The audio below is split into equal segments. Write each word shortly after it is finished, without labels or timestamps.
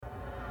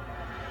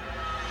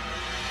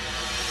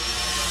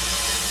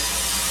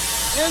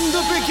In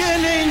the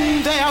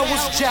beginning there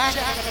was Jack.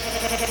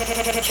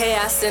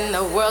 Chaos in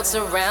the world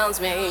surrounds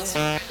me.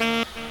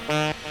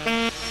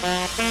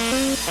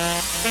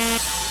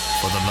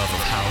 For the love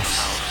of house,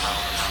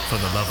 for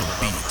the love of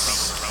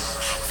beats,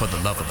 for the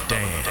love of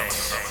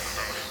dance.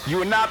 You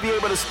will not be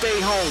able to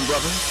stay home,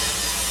 brother.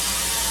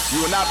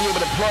 You will not be able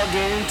to plug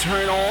in,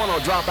 turn on, or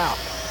drop out.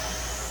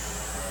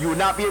 You will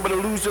not be able to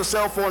lose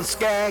yourself on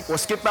Skag or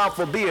skip out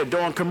for beer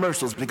during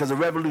commercials because the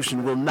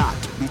revolution will not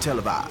be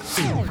televised.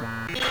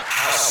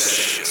 House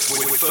sessions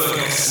with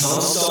Fergus.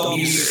 Non-stop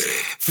music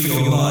for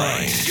your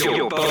mind,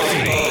 your body,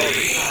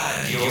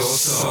 and your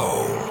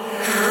soul.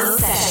 House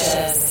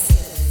sessions.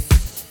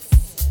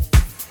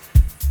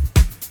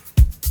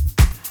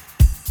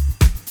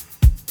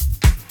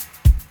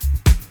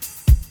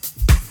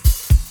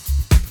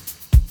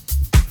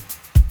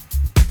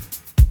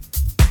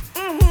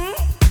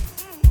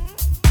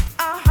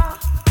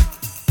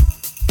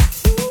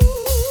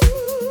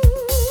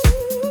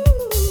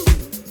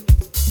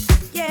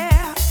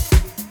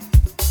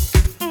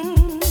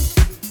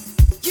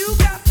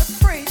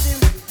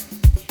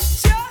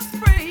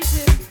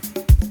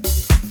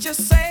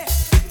 Just say it.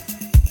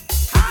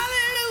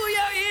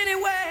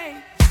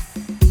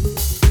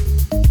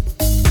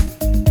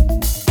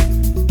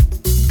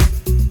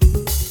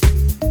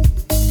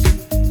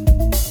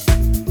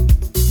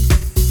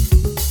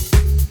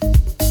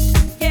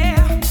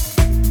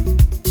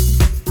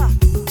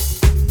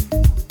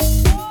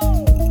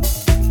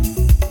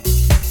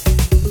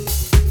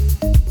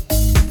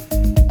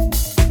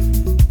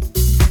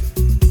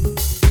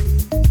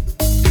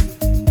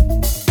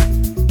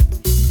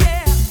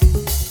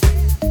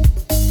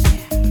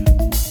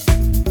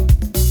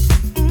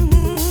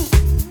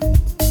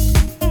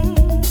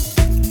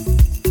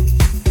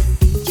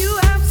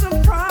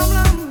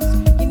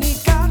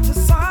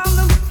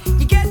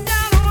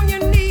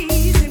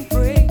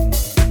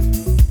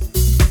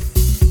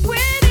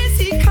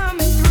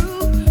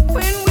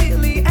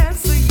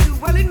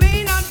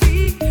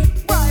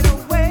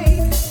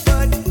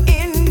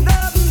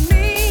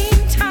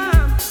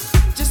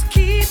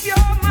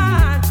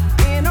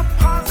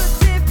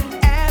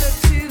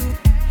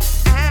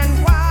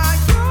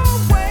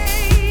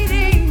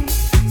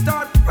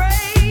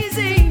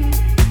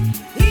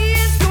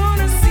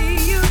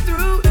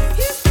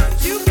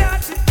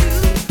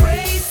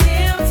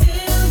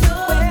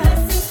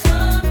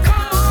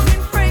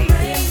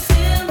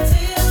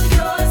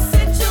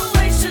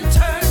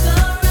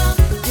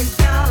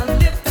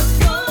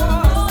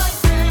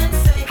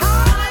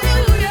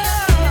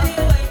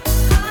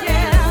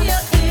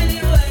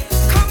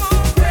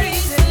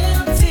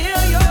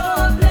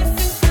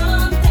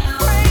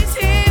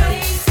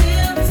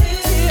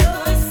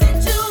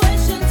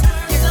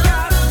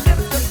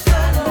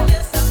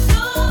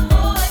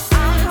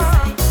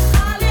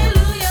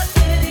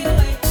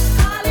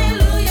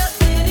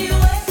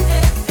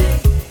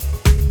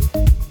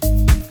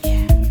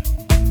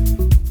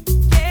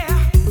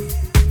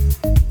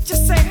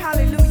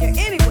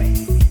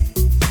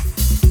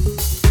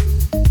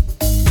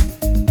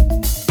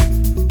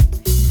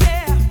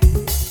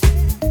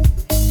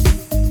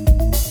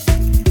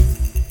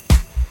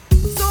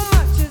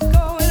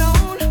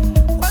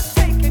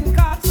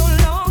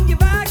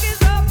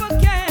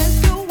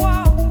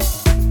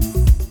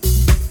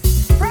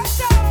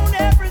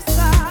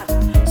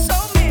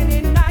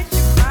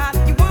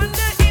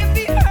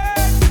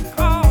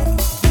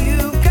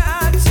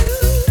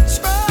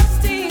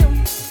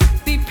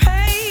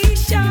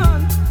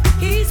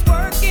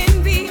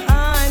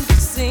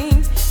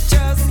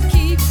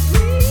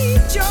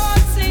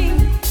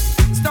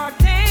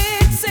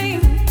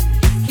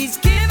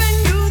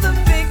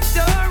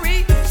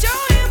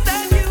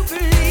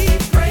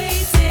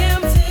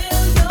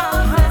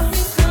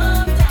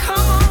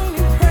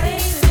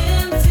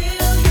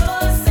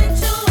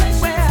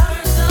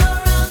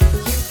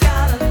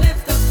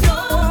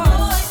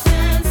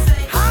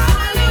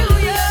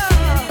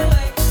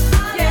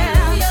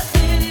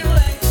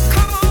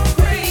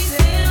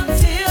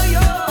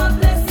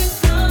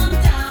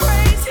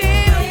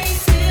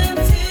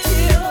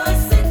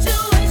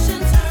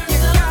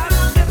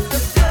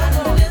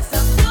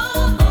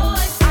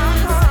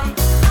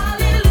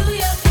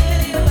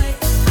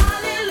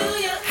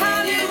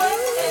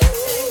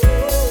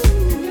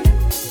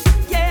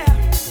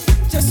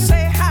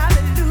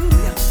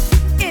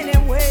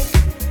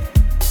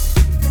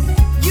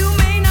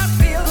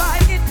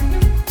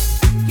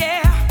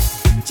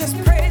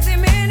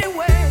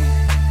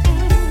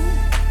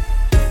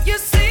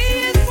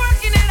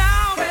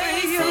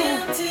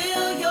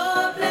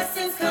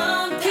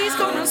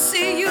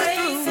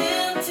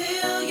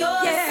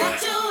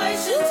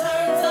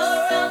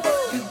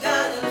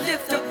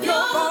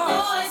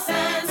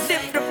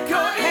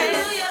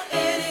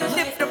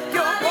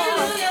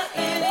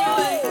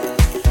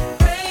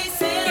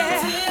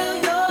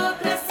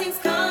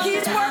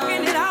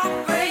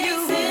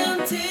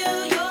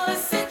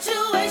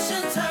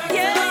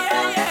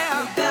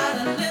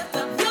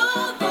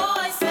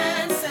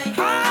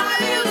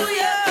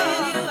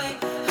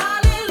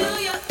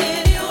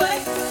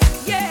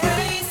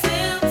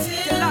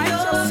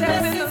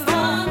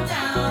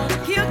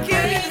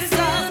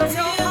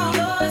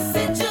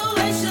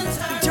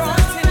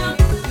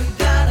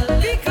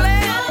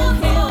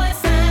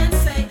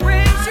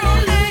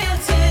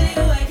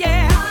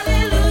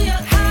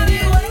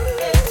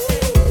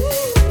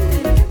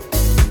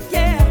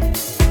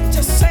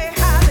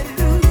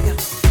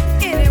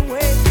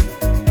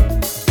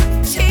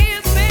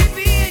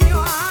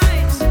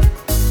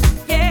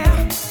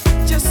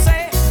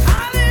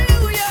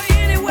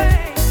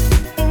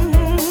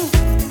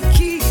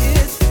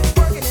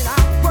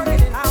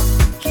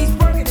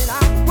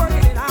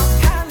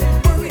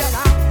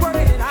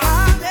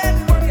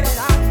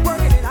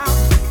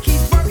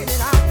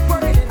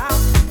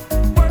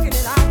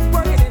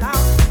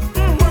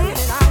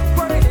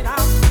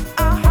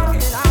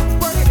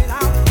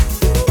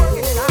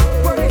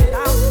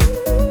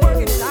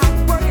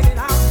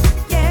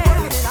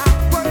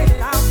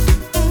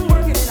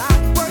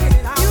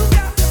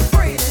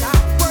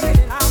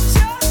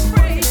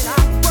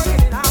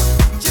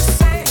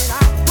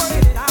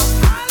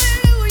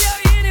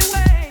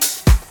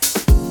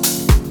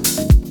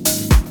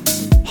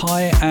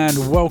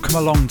 welcome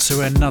along to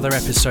another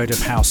episode of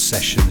House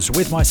Sessions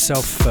with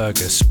myself,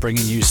 Fergus,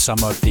 bringing you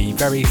some of the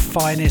very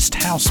finest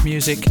house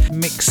music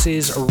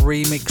mixes,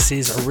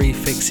 remixes,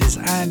 refixes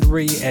and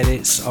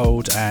re-edits,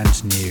 old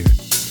and new.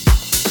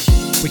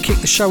 We kick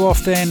the show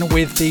off then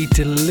with the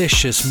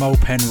delicious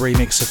Molpen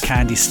remix of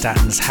Candy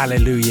Statton's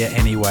Hallelujah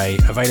Anyway,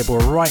 available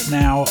right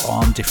now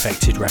on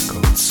Defected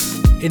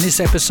Records. In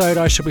this episode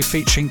I shall be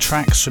featuring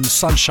tracks from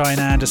Sunshine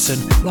Anderson,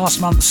 last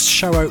month's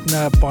show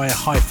opener by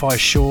Hi-Fi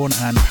Sean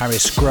and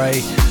Paris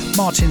Gray,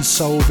 Martin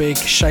Solveig,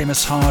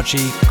 Seamus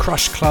Haji,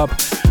 Crush Club,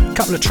 a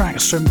couple of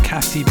tracks from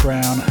Kathy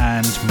Brown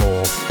and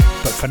more.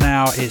 But for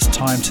now it's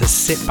time to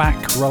sit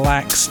back,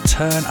 relax,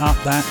 turn up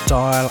that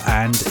dial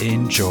and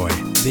enjoy.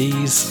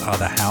 These are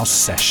the House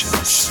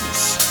Sessions.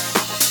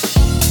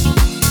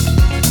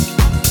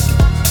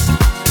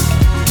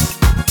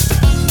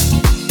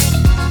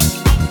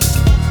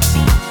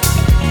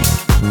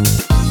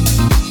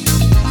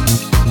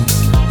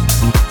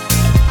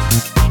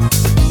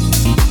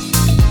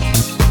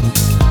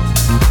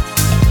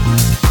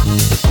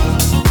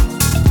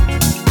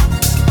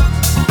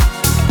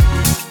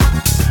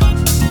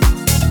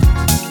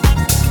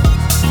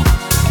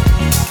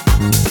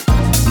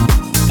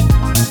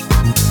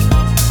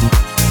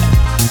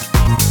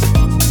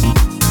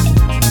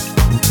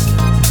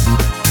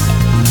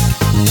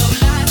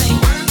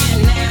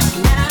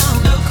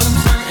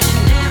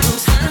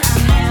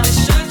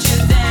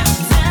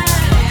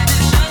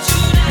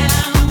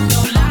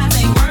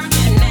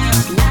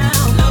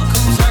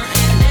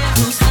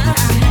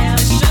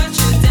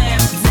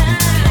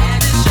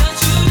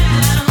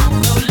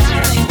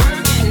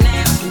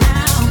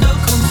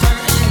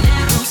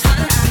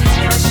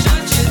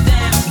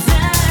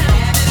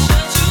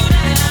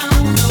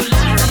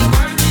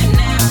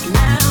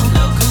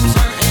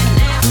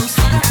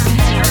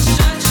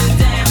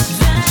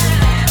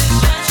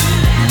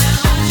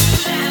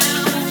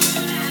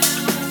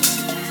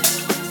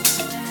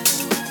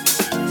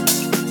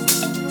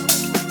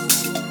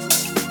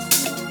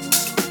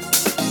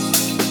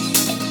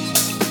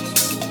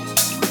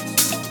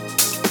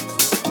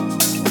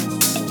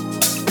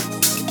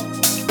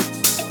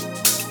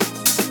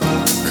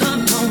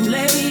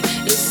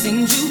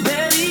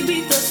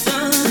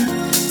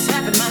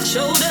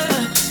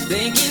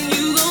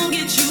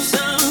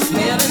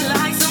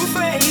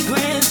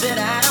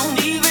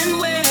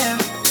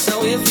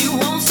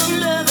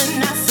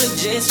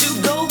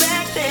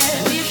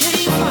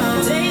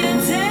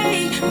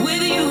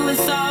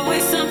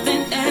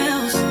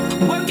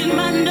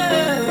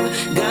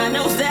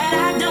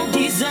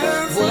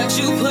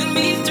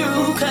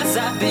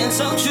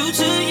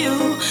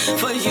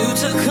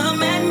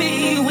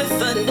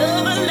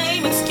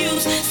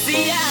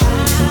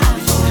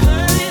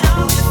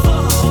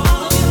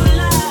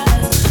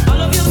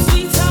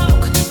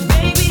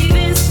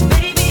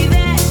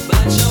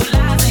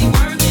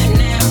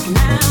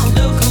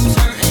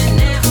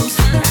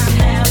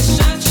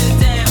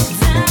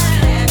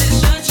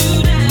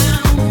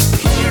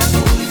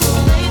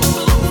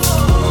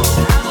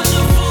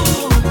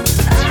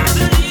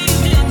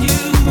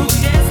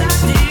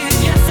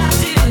 Yes, I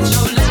did.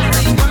 Your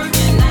lies ain't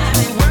working, now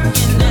ain't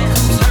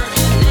working.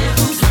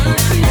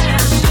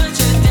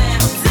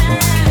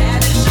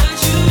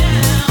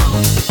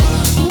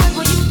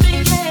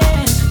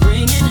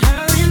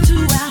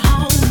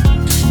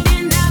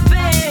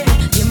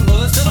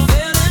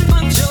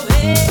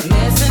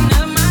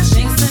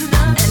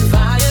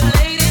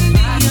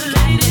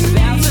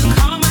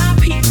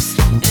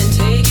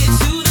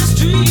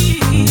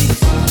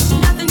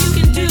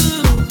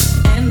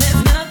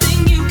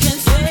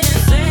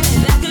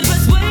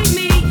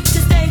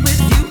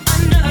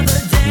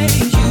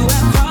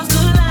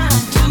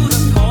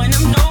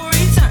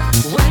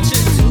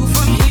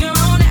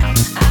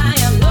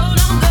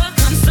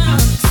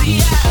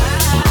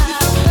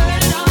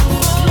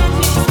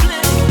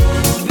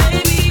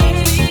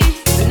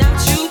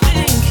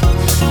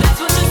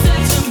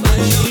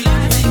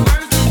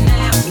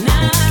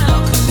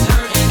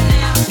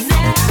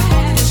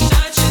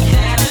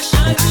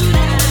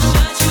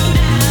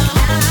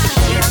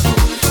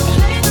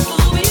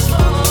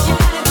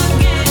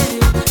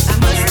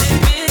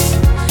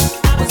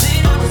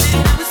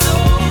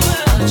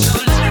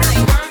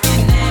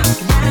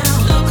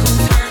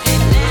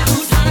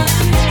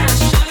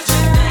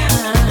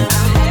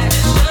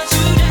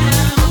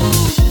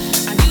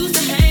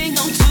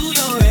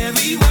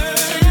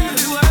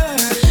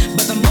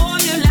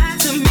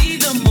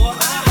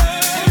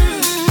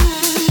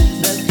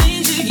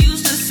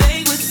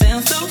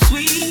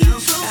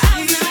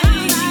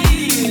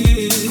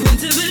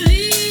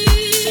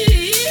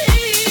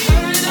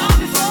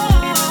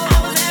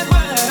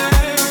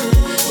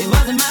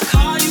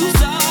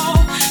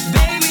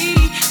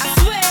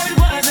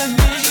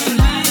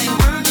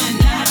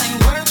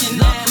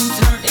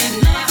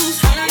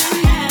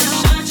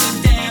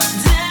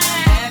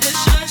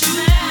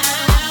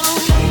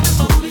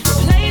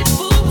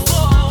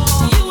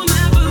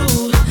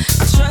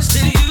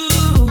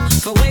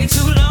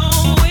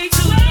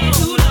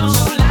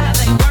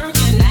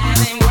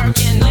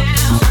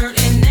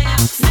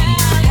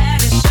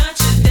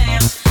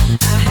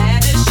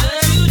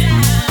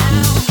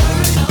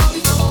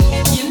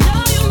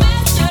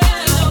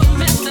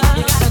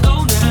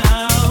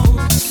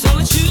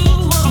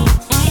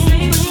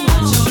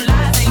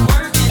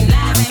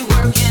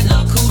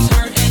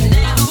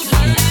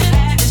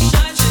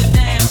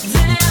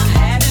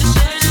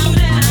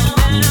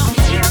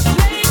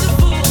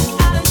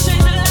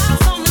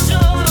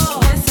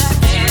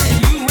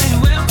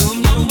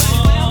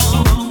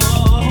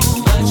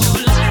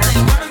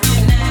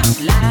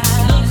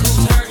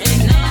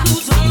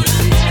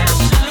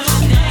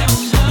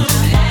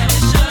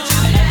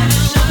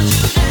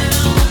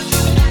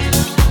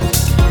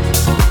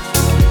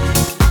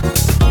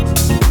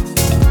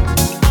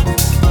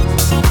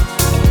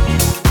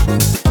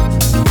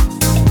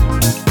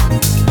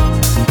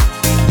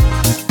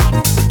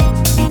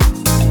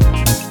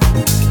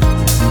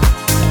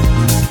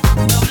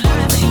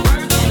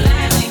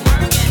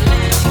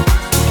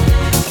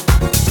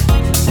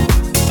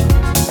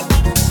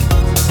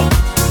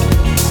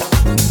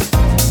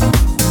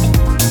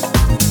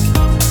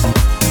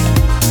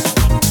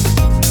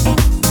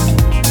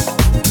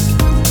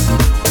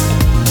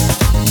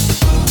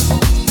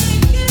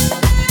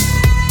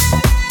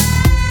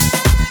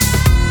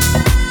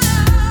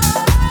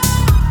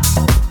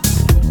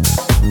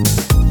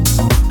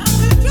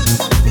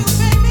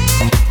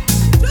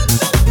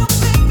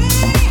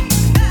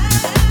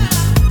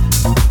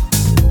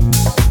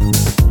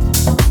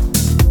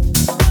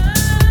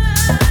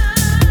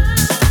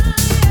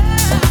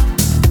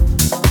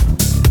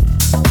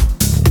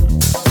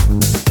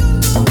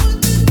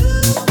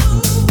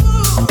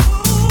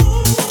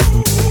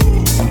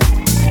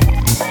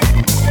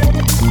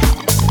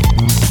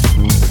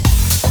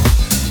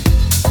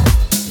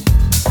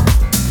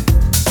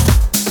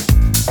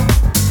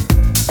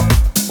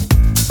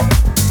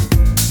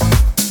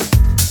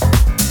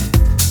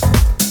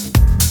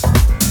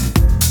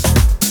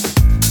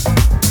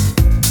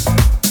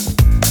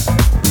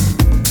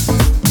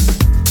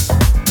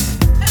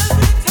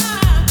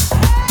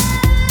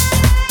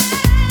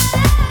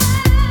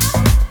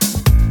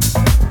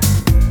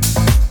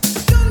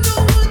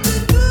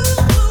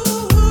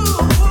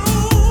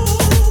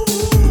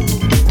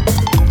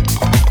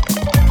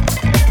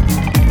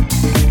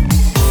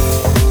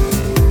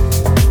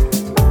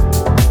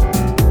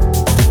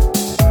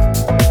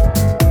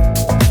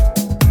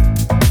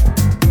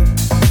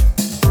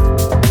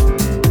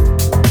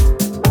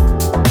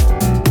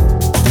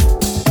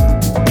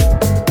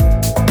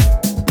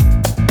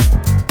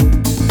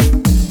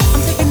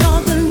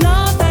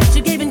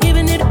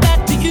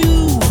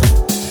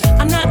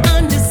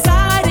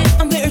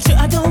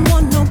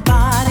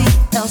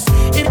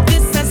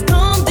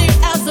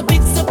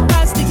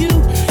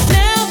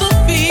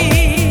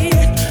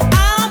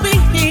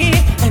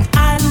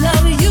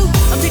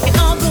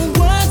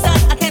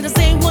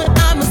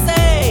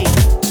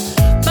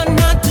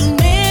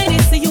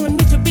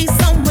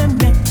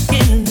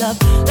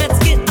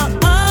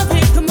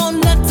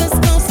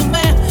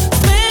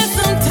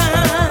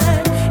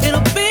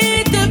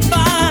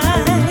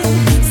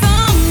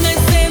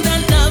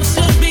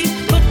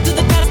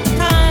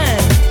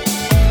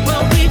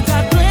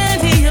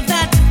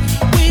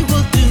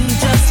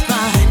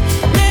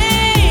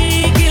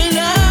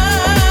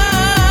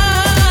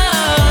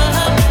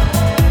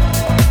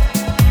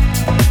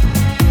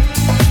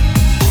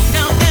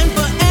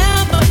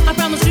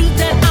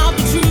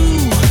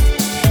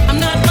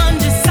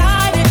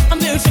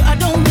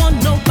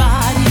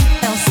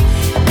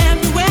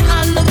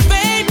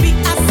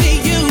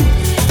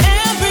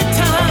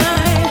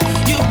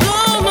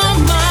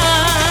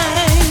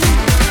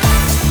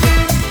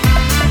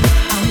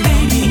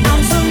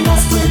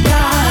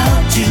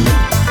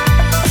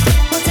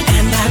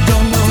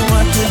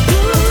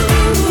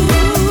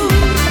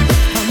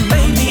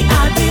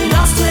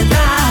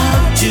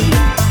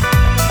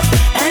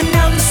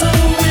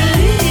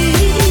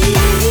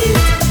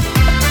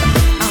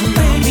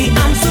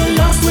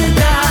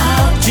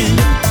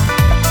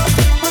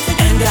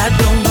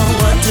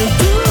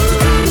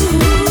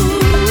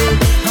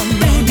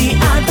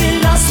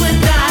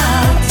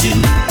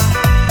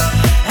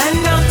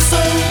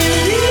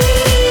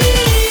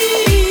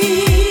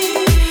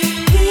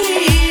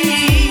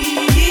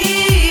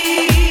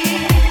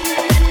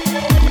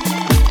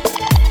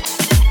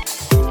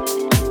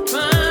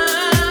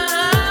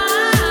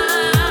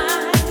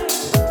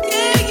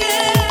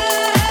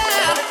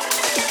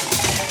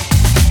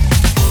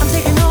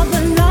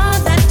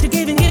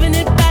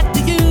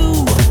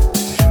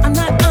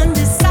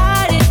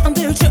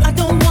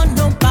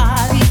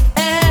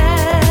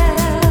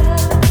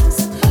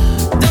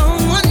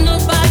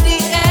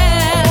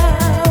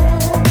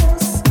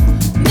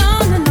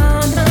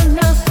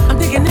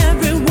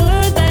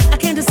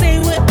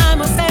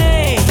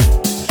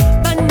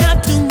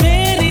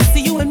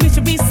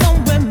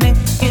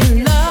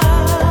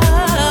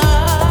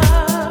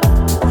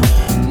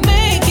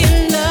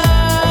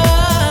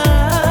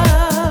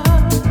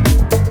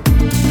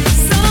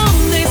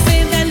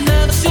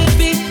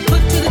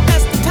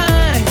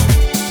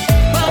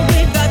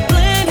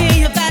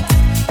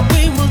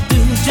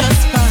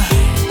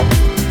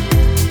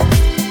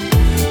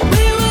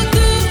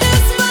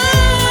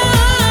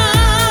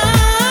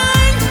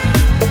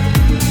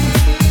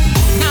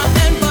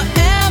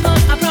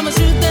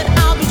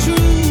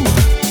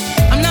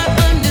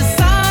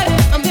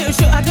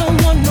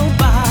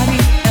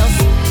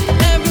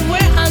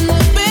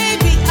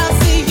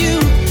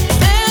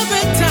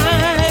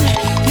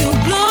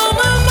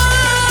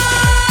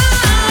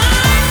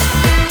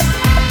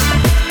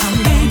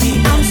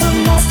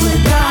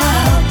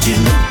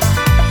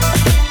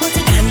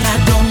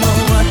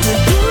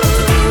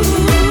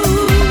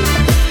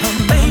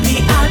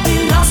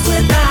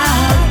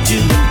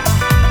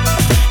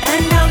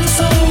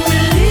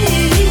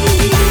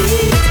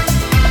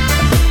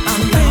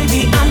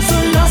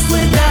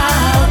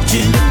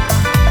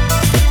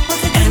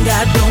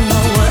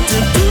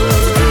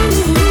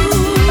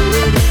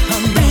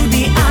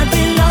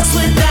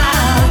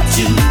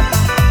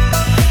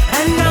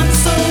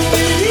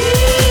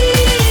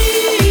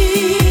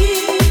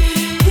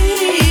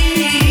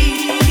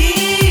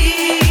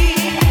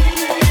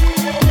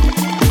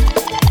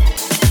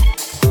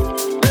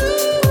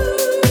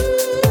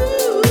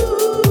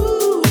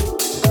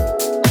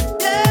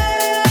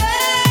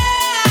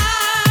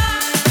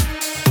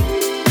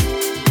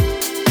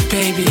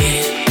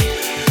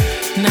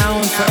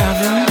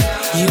 forever,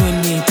 you and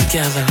me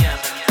together.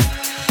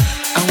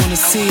 I wanna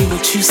see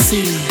what you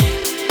see,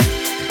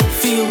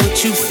 feel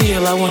what you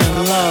feel. I wanna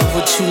love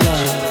what you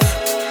love.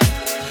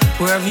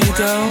 Wherever you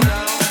go,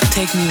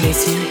 take me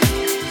with you.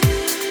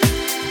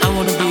 I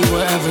wanna be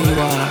wherever you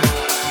are,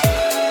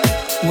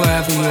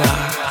 wherever you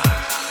are.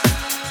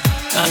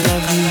 I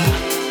love you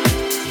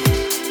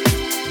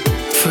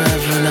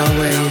forever and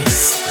always.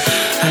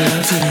 I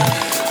love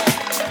you.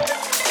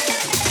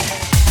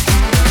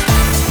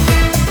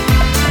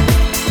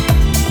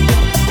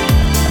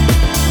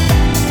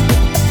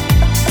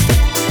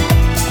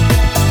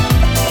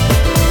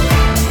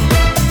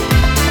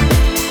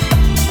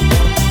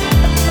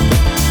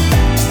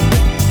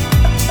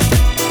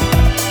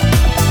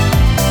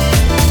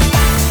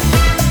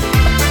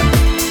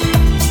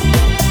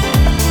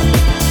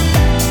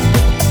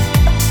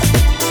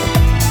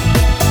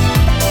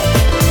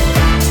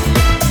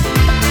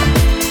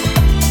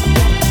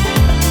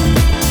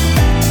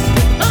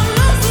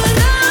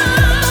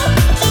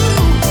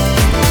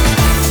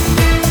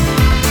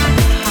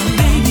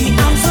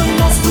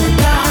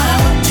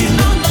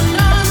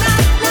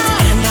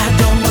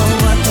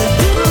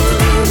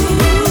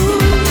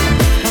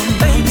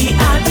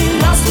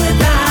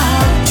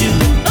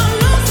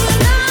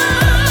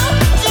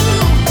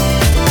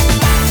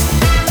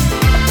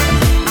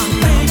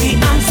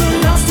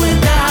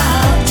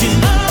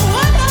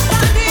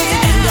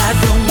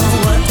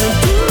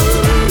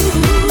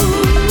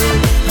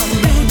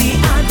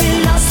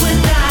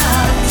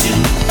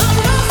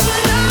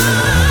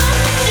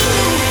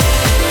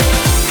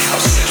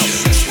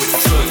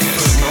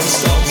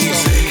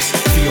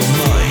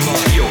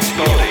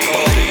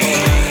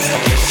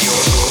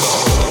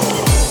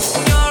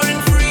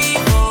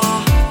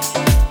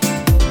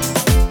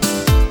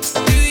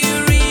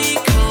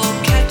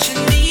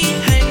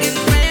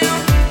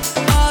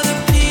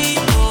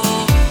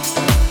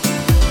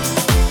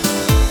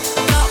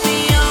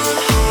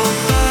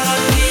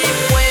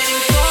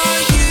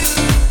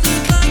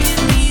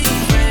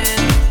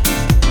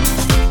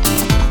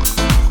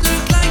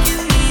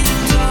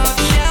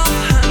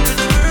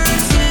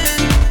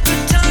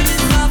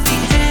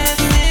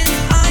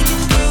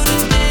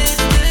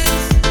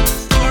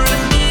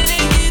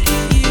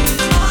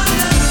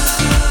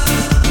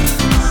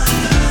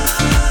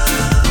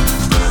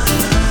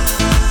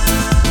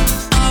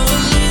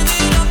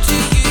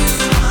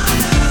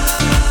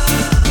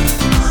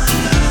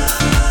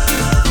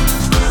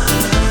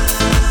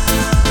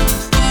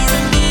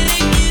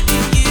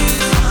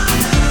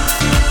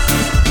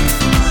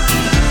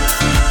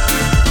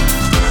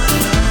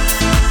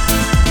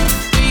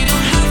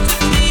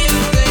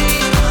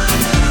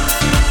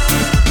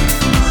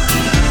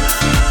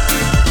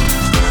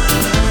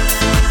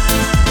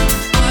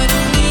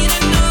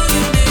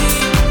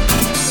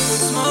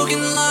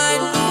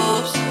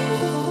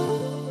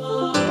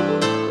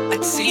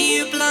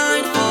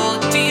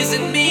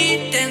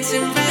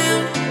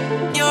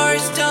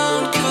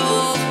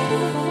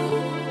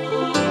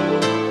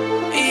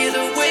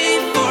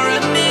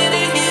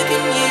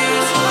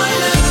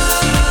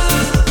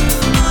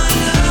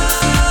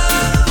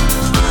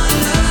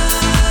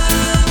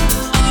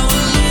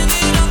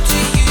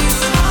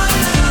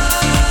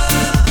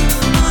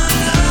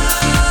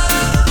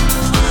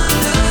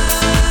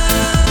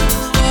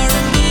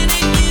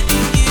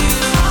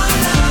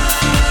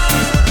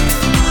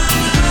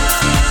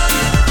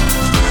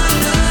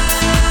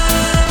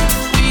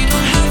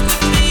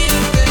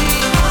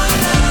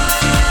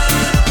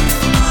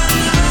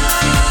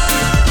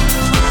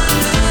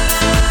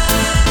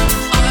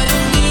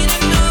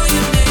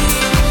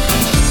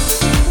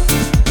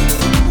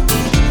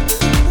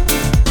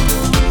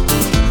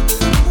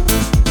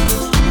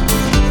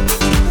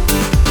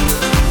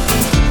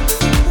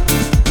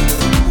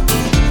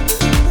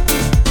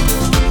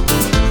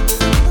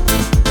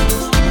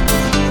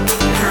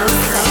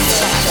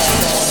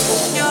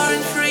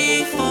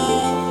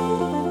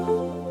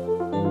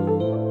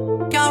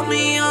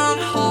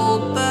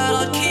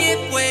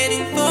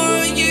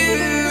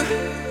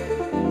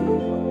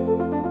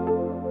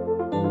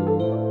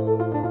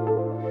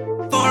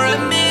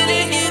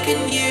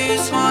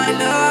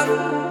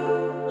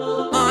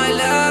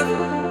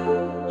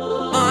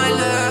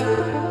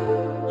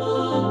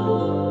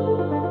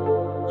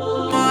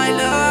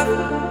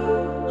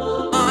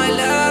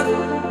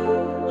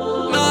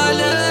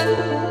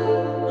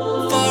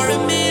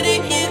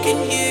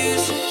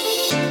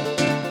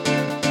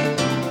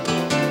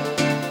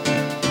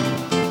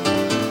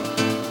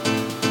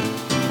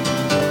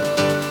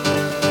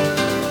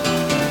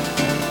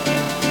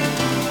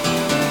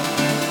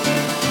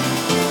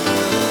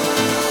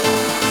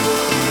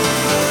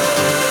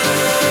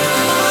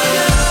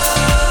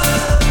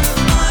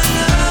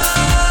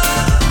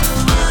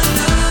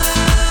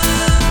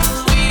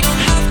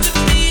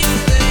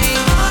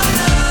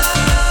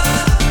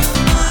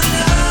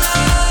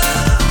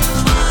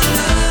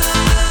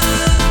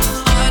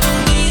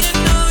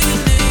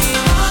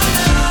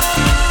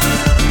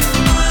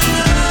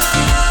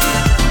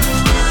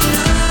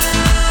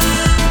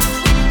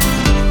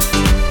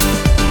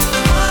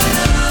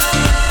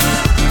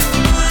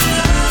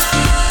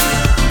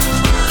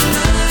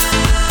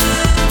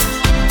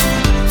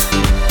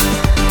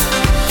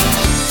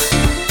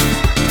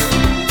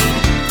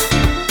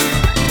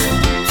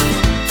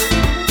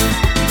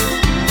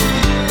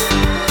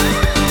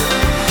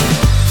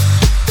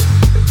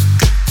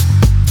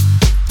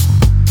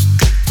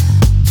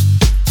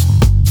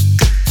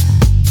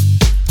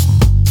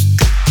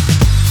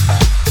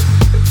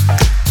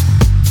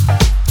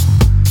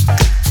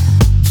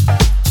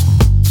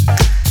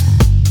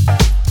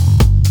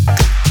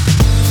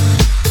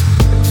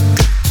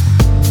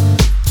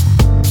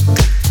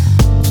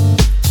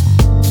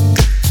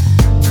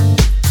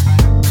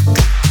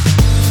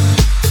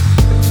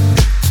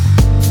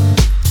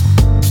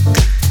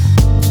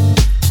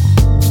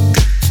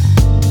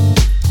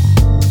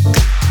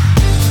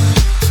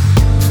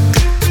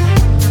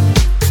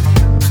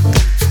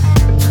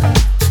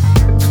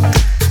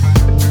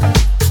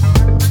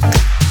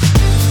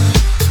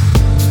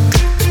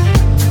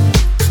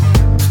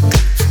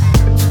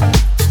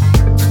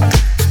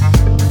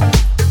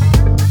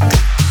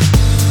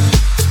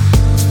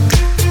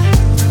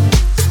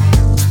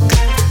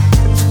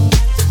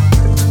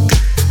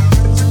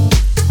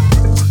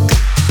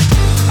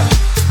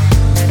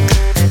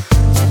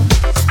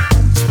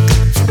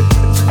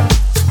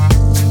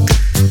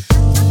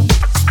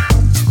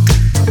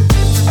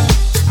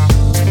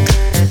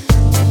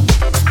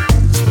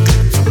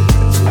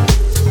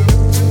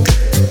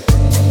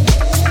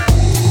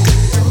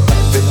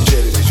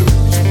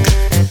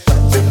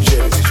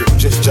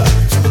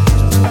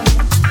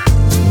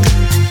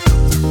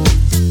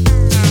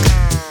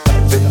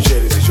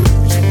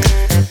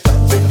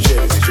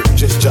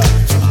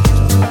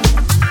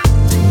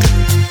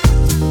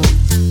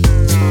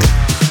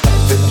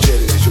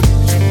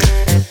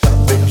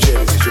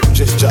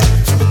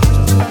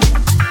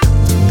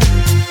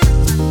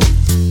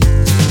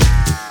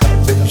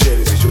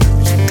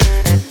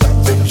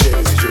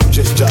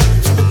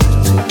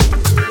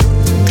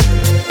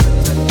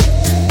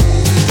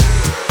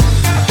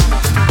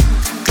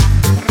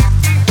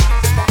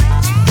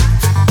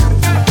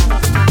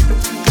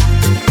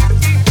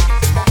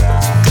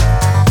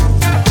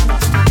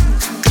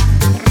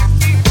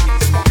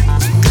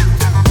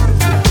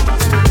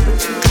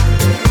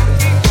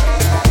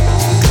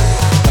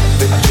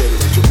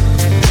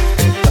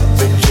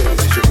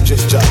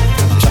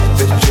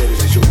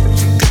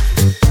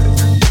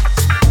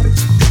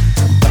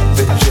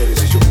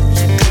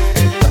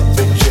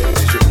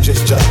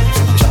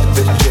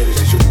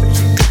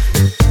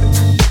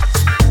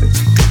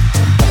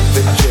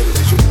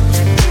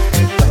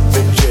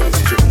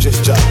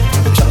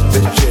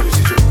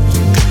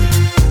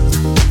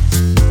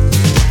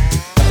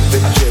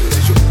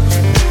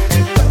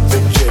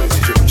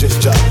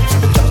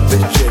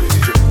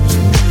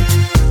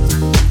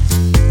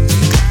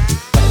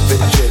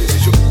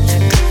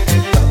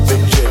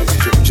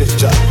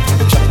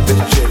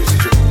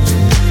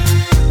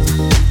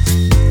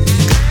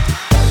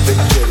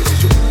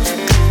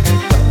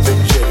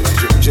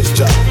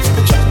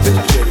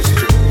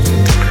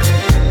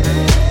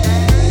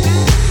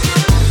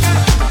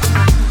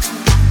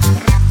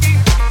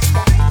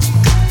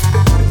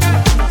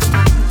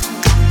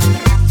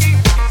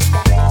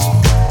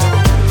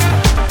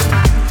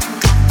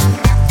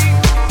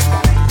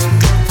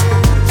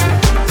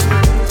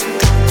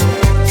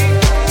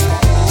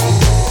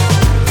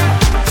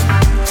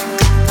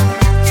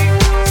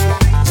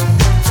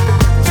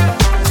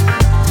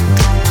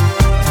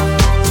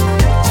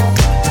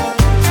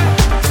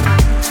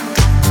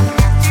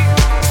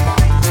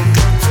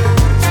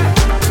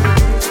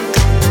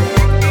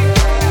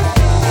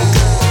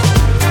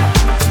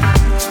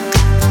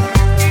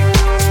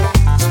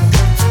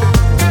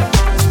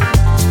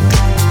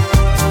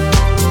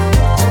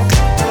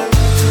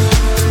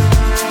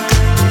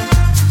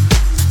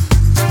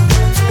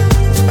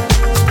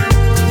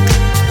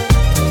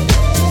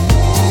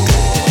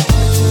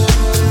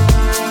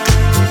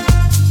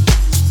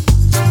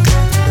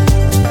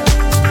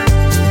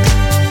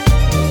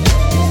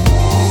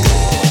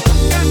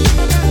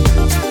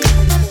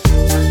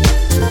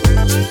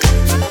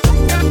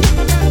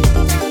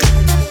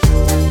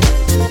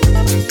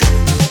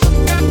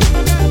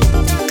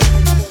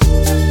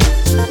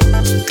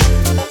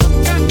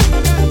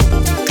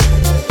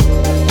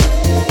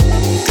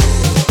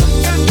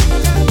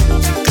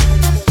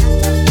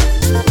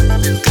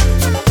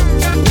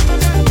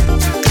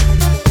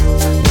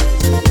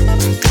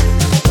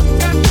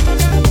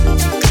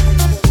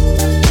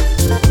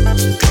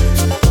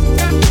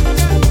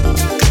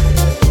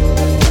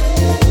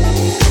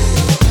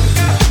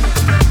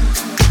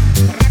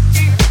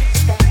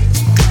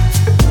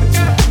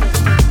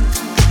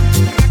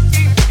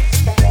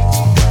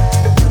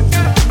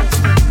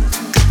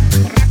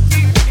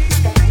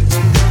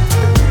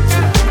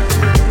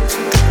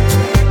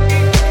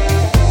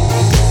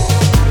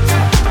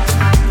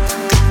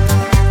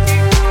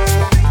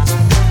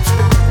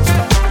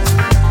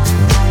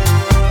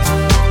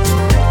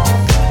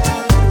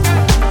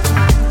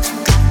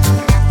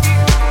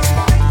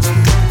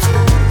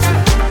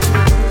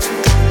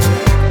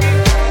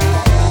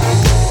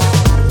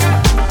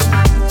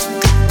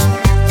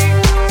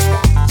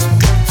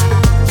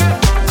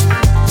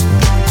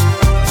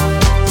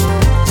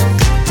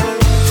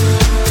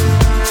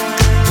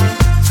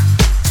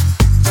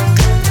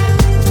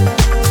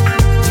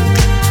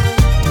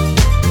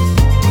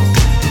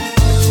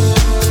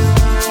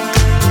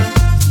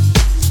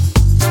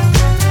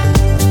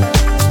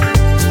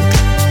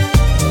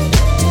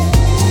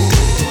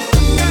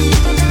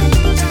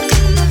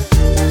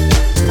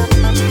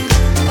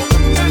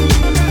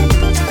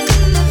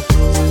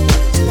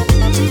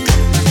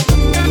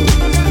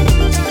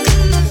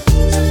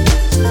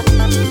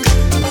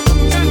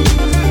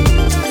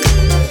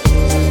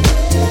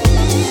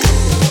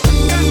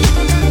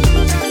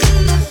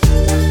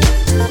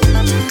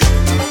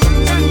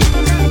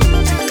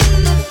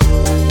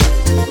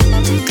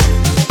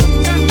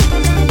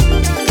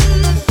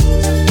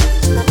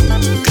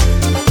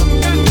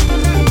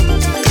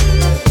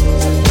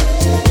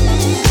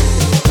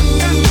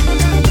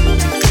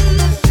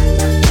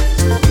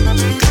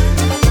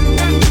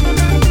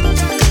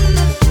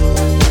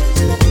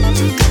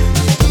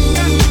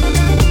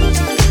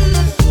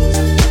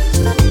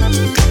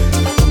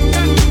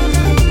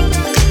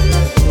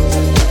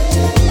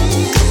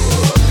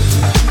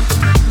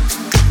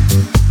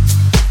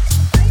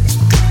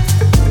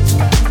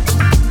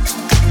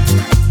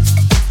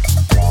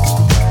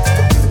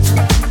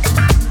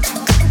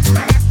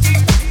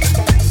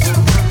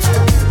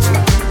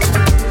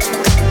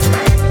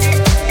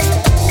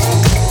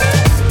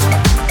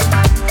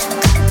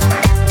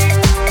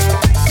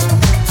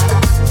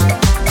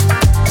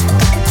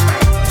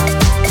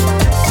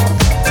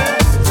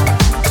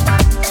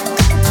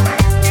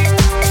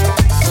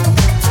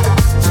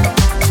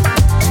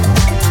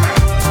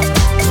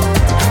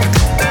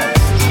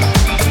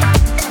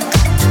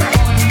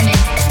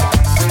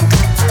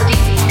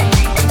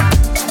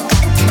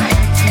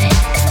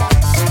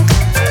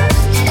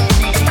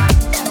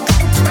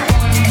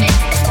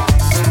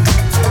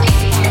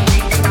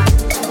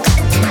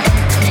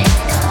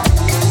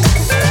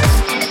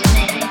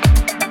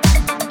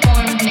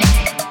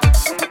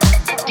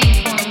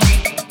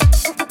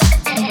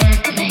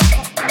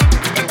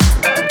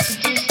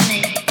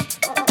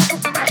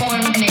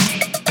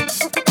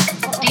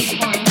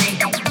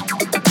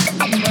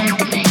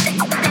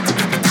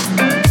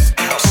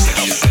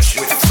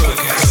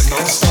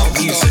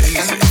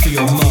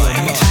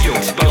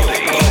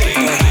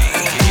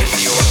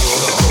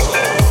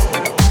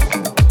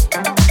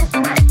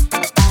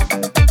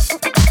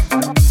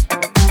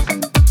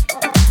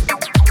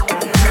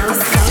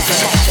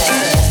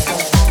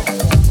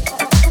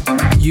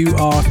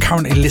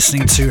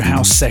 listening to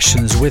House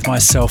Sessions with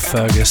myself,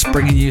 Fergus,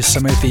 bringing you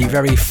some of the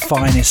very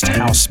finest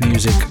house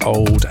music,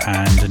 old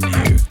and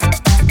new.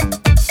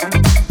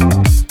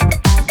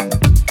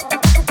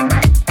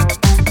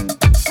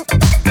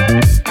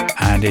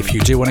 And if you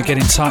do want to get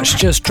in touch,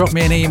 just drop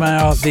me an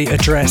email. The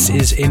address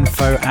is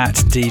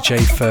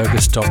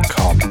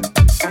info@djfergus.com.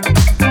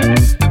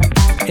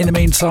 In the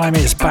meantime,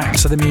 it's back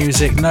to the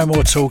music, no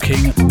more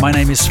talking. My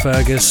name is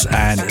Fergus,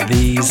 and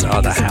these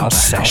are the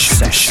House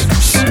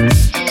Sessions.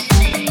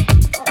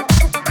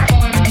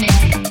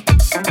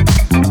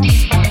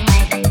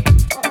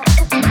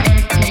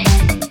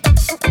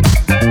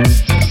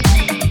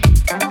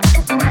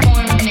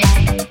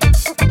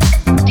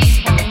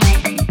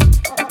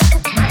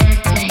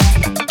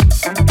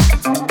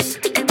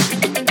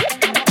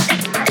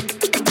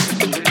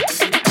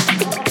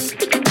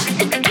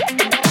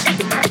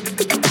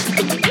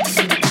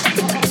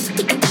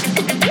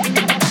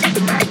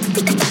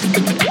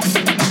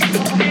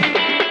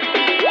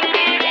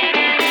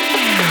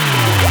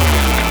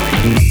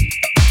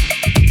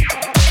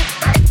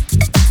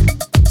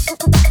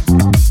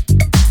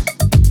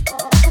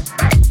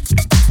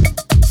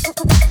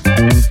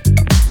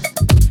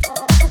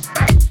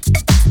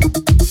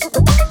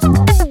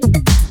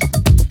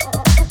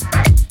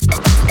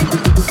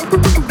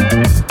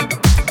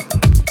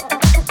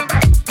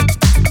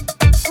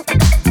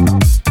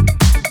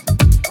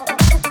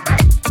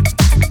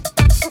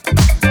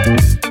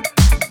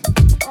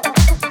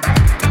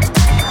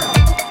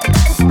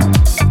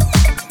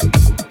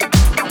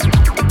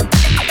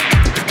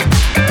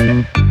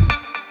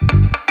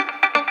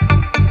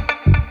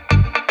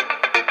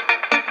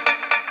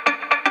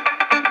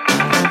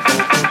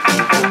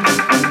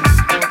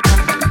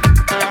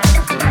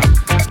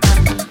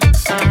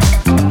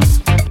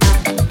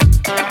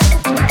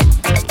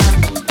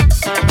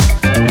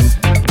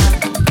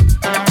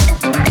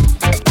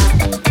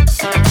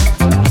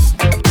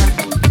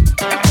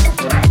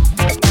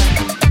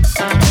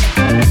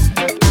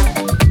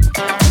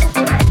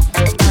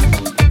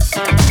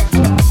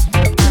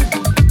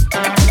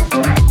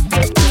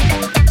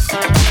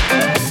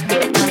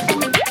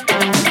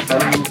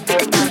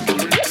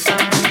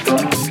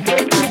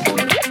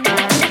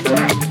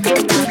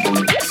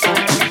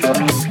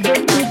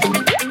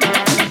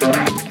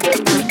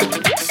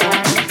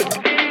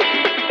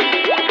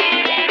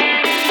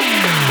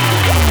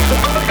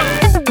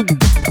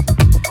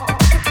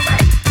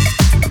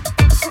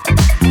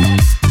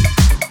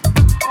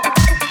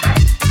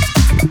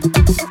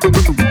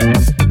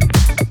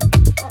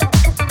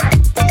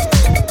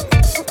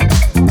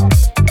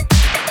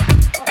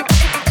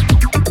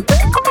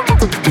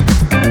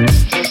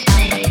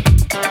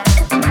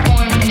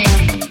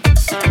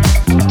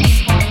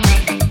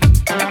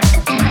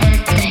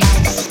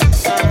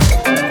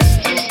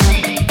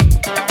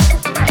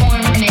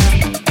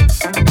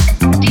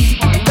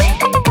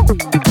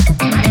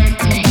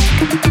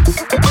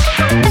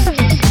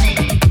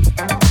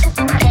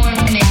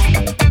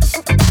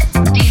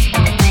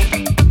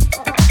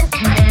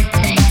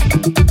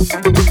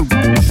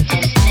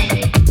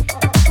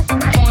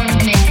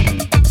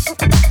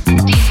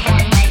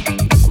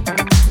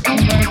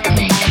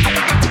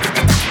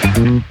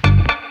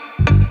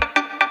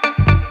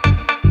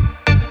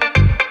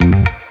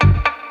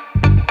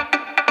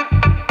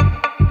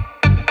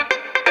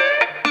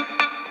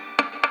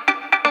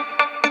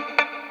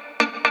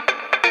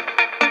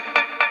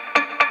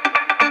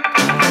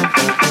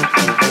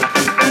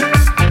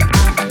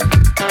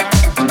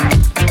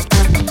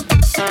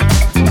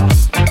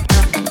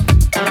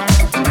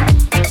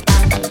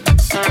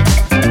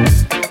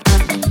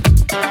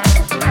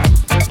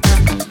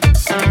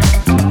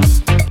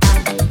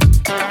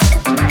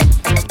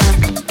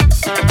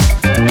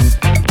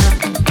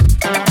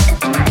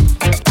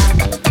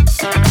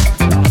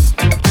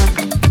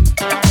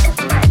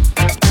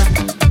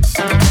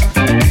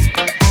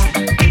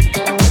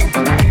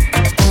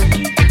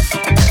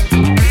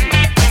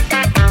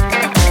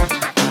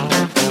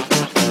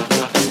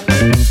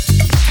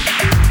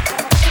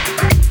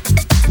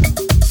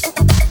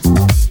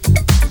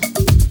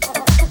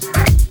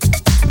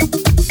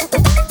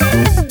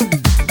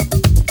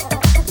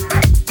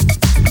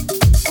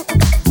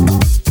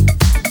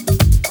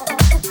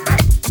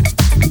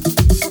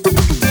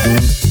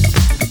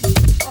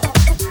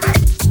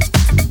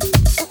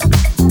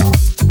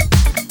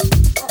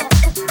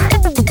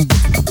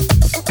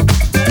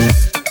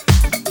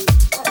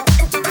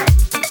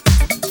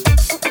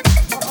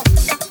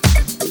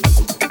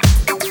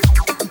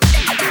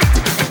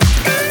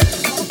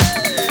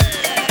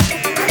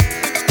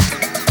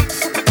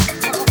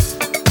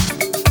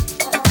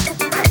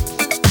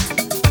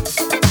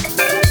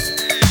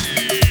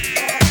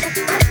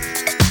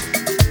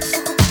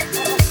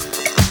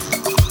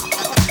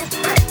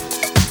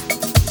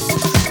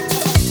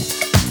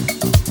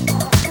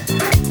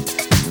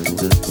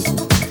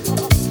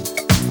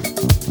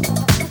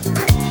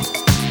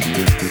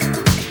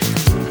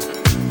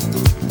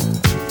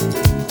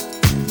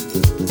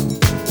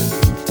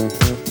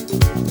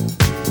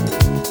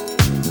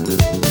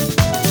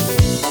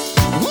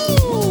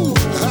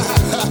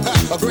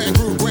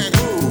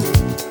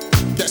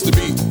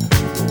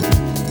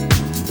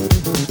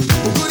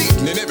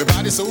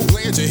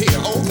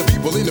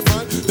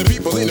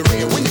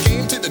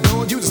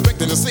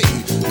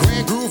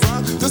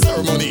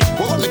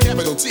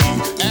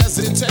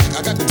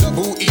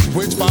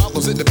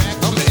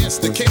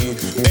 Mr. K.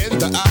 In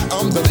the I,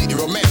 I'm the lady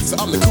romancer.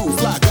 I'm the cool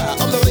fly guy.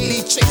 I'm the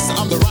lady chaser.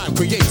 I'm the rhyme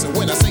creator.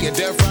 When I say a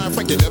deaf rhyme,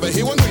 Frank, you never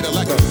hear one greater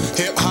like a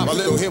hip hop, a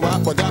little hip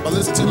hop, or dapper.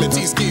 Listen to me,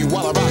 T-Ski,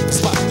 while I rock the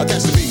spot. I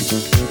catch the beat.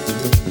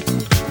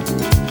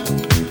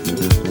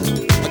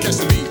 I catch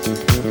the beat.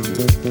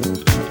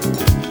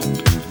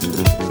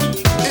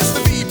 It's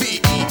the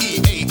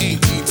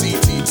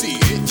B-B-E-E-A-A-T-T-T-T.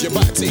 Hit your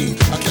body.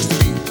 I catch the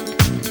beat.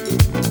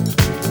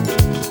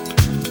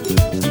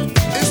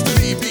 It's the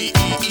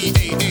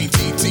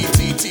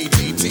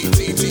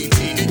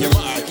B-B-E-E-A-A-T-T-T-T-T-T-T-T in your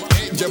mind.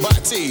 Hit your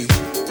body.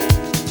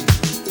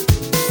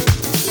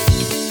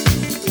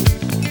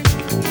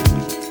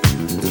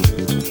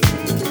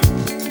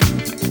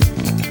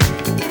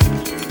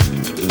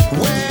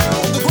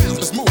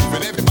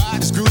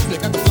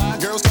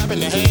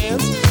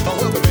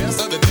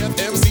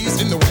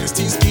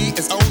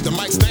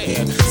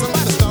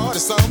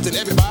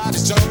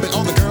 Everybody's jumping,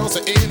 all the girls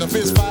are in a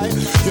fist fight.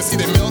 You see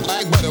them melt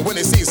like butter when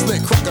they see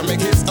Slick Crocker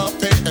make hits up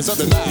pants of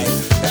the night.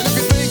 And if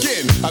you're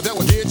thinking that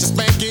will get you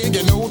spanking,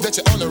 you know that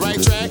you're on the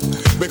right track.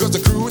 Because the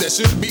crew that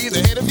should be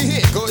the head of your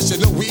head, cause you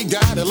know we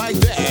got it like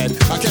that.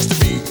 I catch the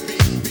beat.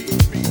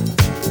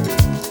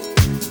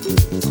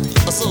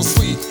 So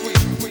sweet.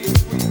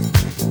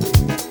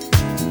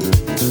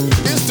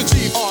 It's the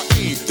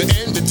G-R-E, the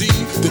N, the D,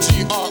 the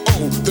G-R-O,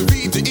 the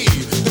V, the E,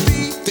 the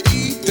B, the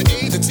E, the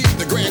A, the T,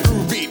 the Grand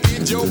Crew beat.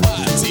 Your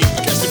body,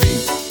 I catch the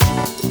beat.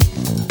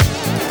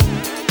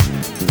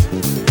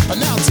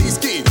 Now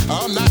T-Ski,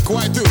 I'm not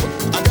quite through.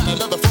 I got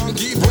another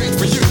funky break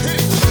for you. Hit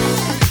it.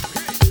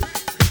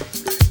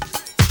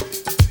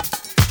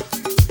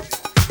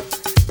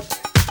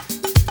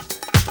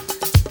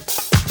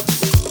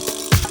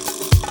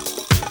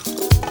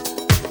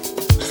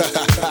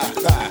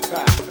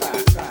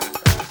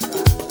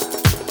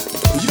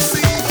 You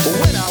see,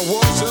 when I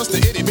was just a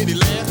itty bitty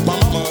lad, my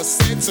mama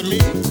said to me,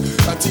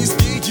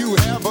 T-Ski, you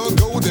have a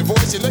golden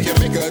voice, you know you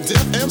make a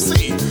deaf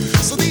MC.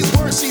 So these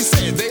words she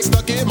said, they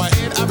stuck in my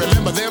head, I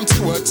remember them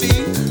to a T.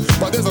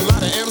 But there's a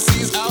lot of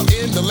MCs out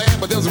in the land,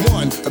 but there's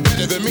one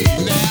better than me.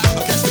 Now,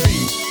 I catch the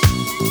beat.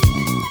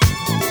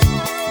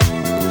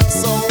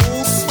 So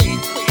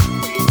sweet.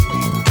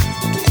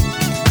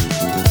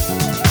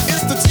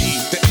 It's the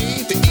T, the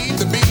A, the E,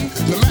 the B.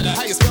 No matter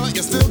how you spell it,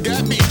 you still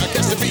got me. I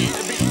catch the beat.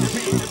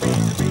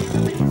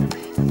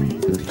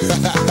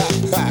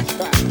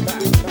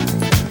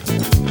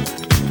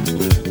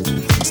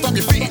 Stop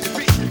your feet.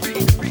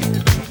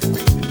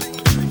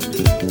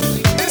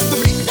 It's the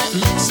beat that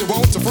makes you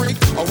want to freak.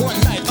 A one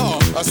night,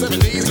 7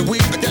 days a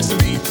week. I catch the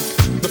beat,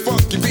 the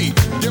funky beat.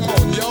 Come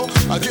on, yo,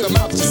 I get them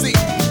out to see.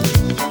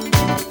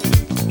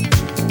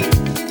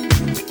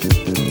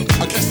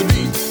 I catch the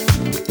beat.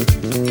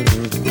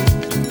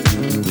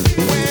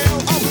 Well,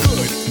 I'm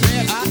good,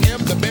 man, I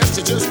am the best.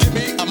 You just give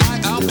me a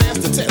mic, I'll pass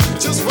the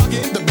test. Just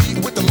rocking the beat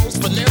with the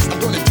most finesse. I'm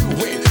gonna do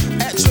it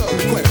at your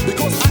request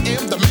because I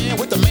am the man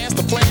with the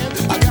master plan.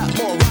 I got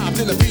more rhymes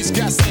than the beach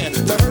got sand.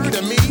 The heard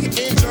of me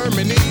in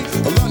Germany,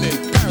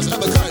 London, Paris, and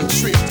other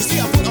countries. You see,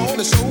 I put on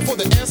a show for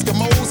the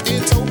Eskimos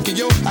in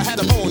Tokyo. I had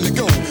them on the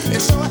go.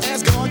 And sure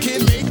as God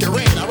can make it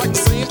rain, I write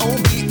the same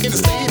old beat in the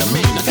state of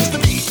Maine. Now catch the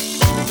beat.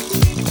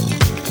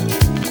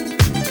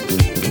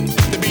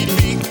 The beat, the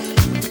beat.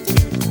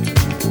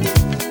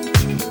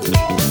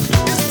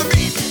 It's the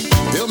beat.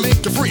 They'll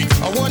make you freak.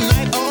 A one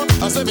night,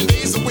 7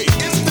 days a week.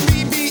 It's the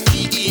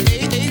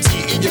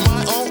B-B-E-E-A-A-T. In your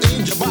mind, all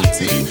in your body.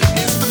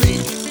 It's the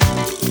beat.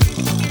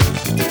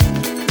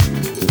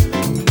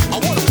 I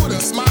wanna put a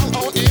smile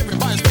on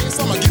everybody's face.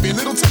 I'ma give you a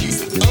little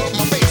taste of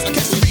my face. I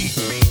catch the beat.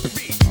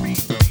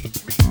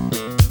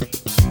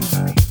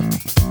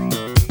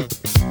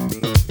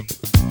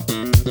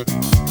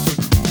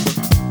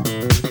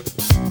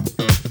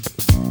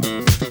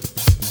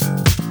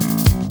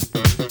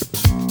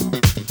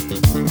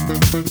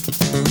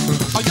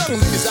 Young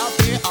ladies out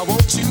there, I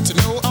want you to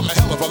know I'm a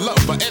hell of a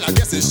lover, and I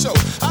guess it shows.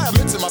 I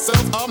admit to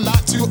myself I'm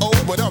not too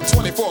old, but I'm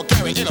 24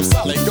 carat and I'm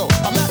solid gold.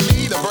 I'm not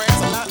made of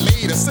brass, I'm not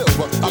made of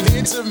silver. I'm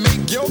here to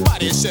make your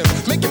body shiver,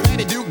 make your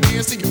body do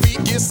dance, see your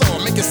feet get sore,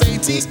 make you say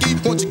T-Ski,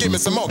 won't you give me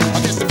some more?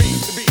 I guess the beat,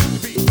 the beat, the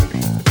beat, the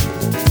beat.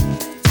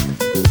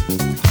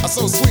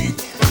 So sweet.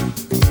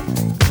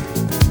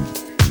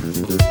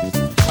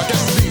 I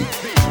guess the beat.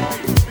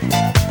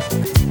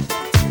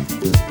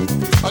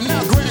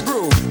 Now Grand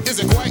Groove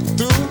isn't quite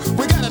through.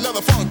 We got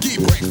another funky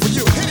break for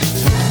you. Hit it.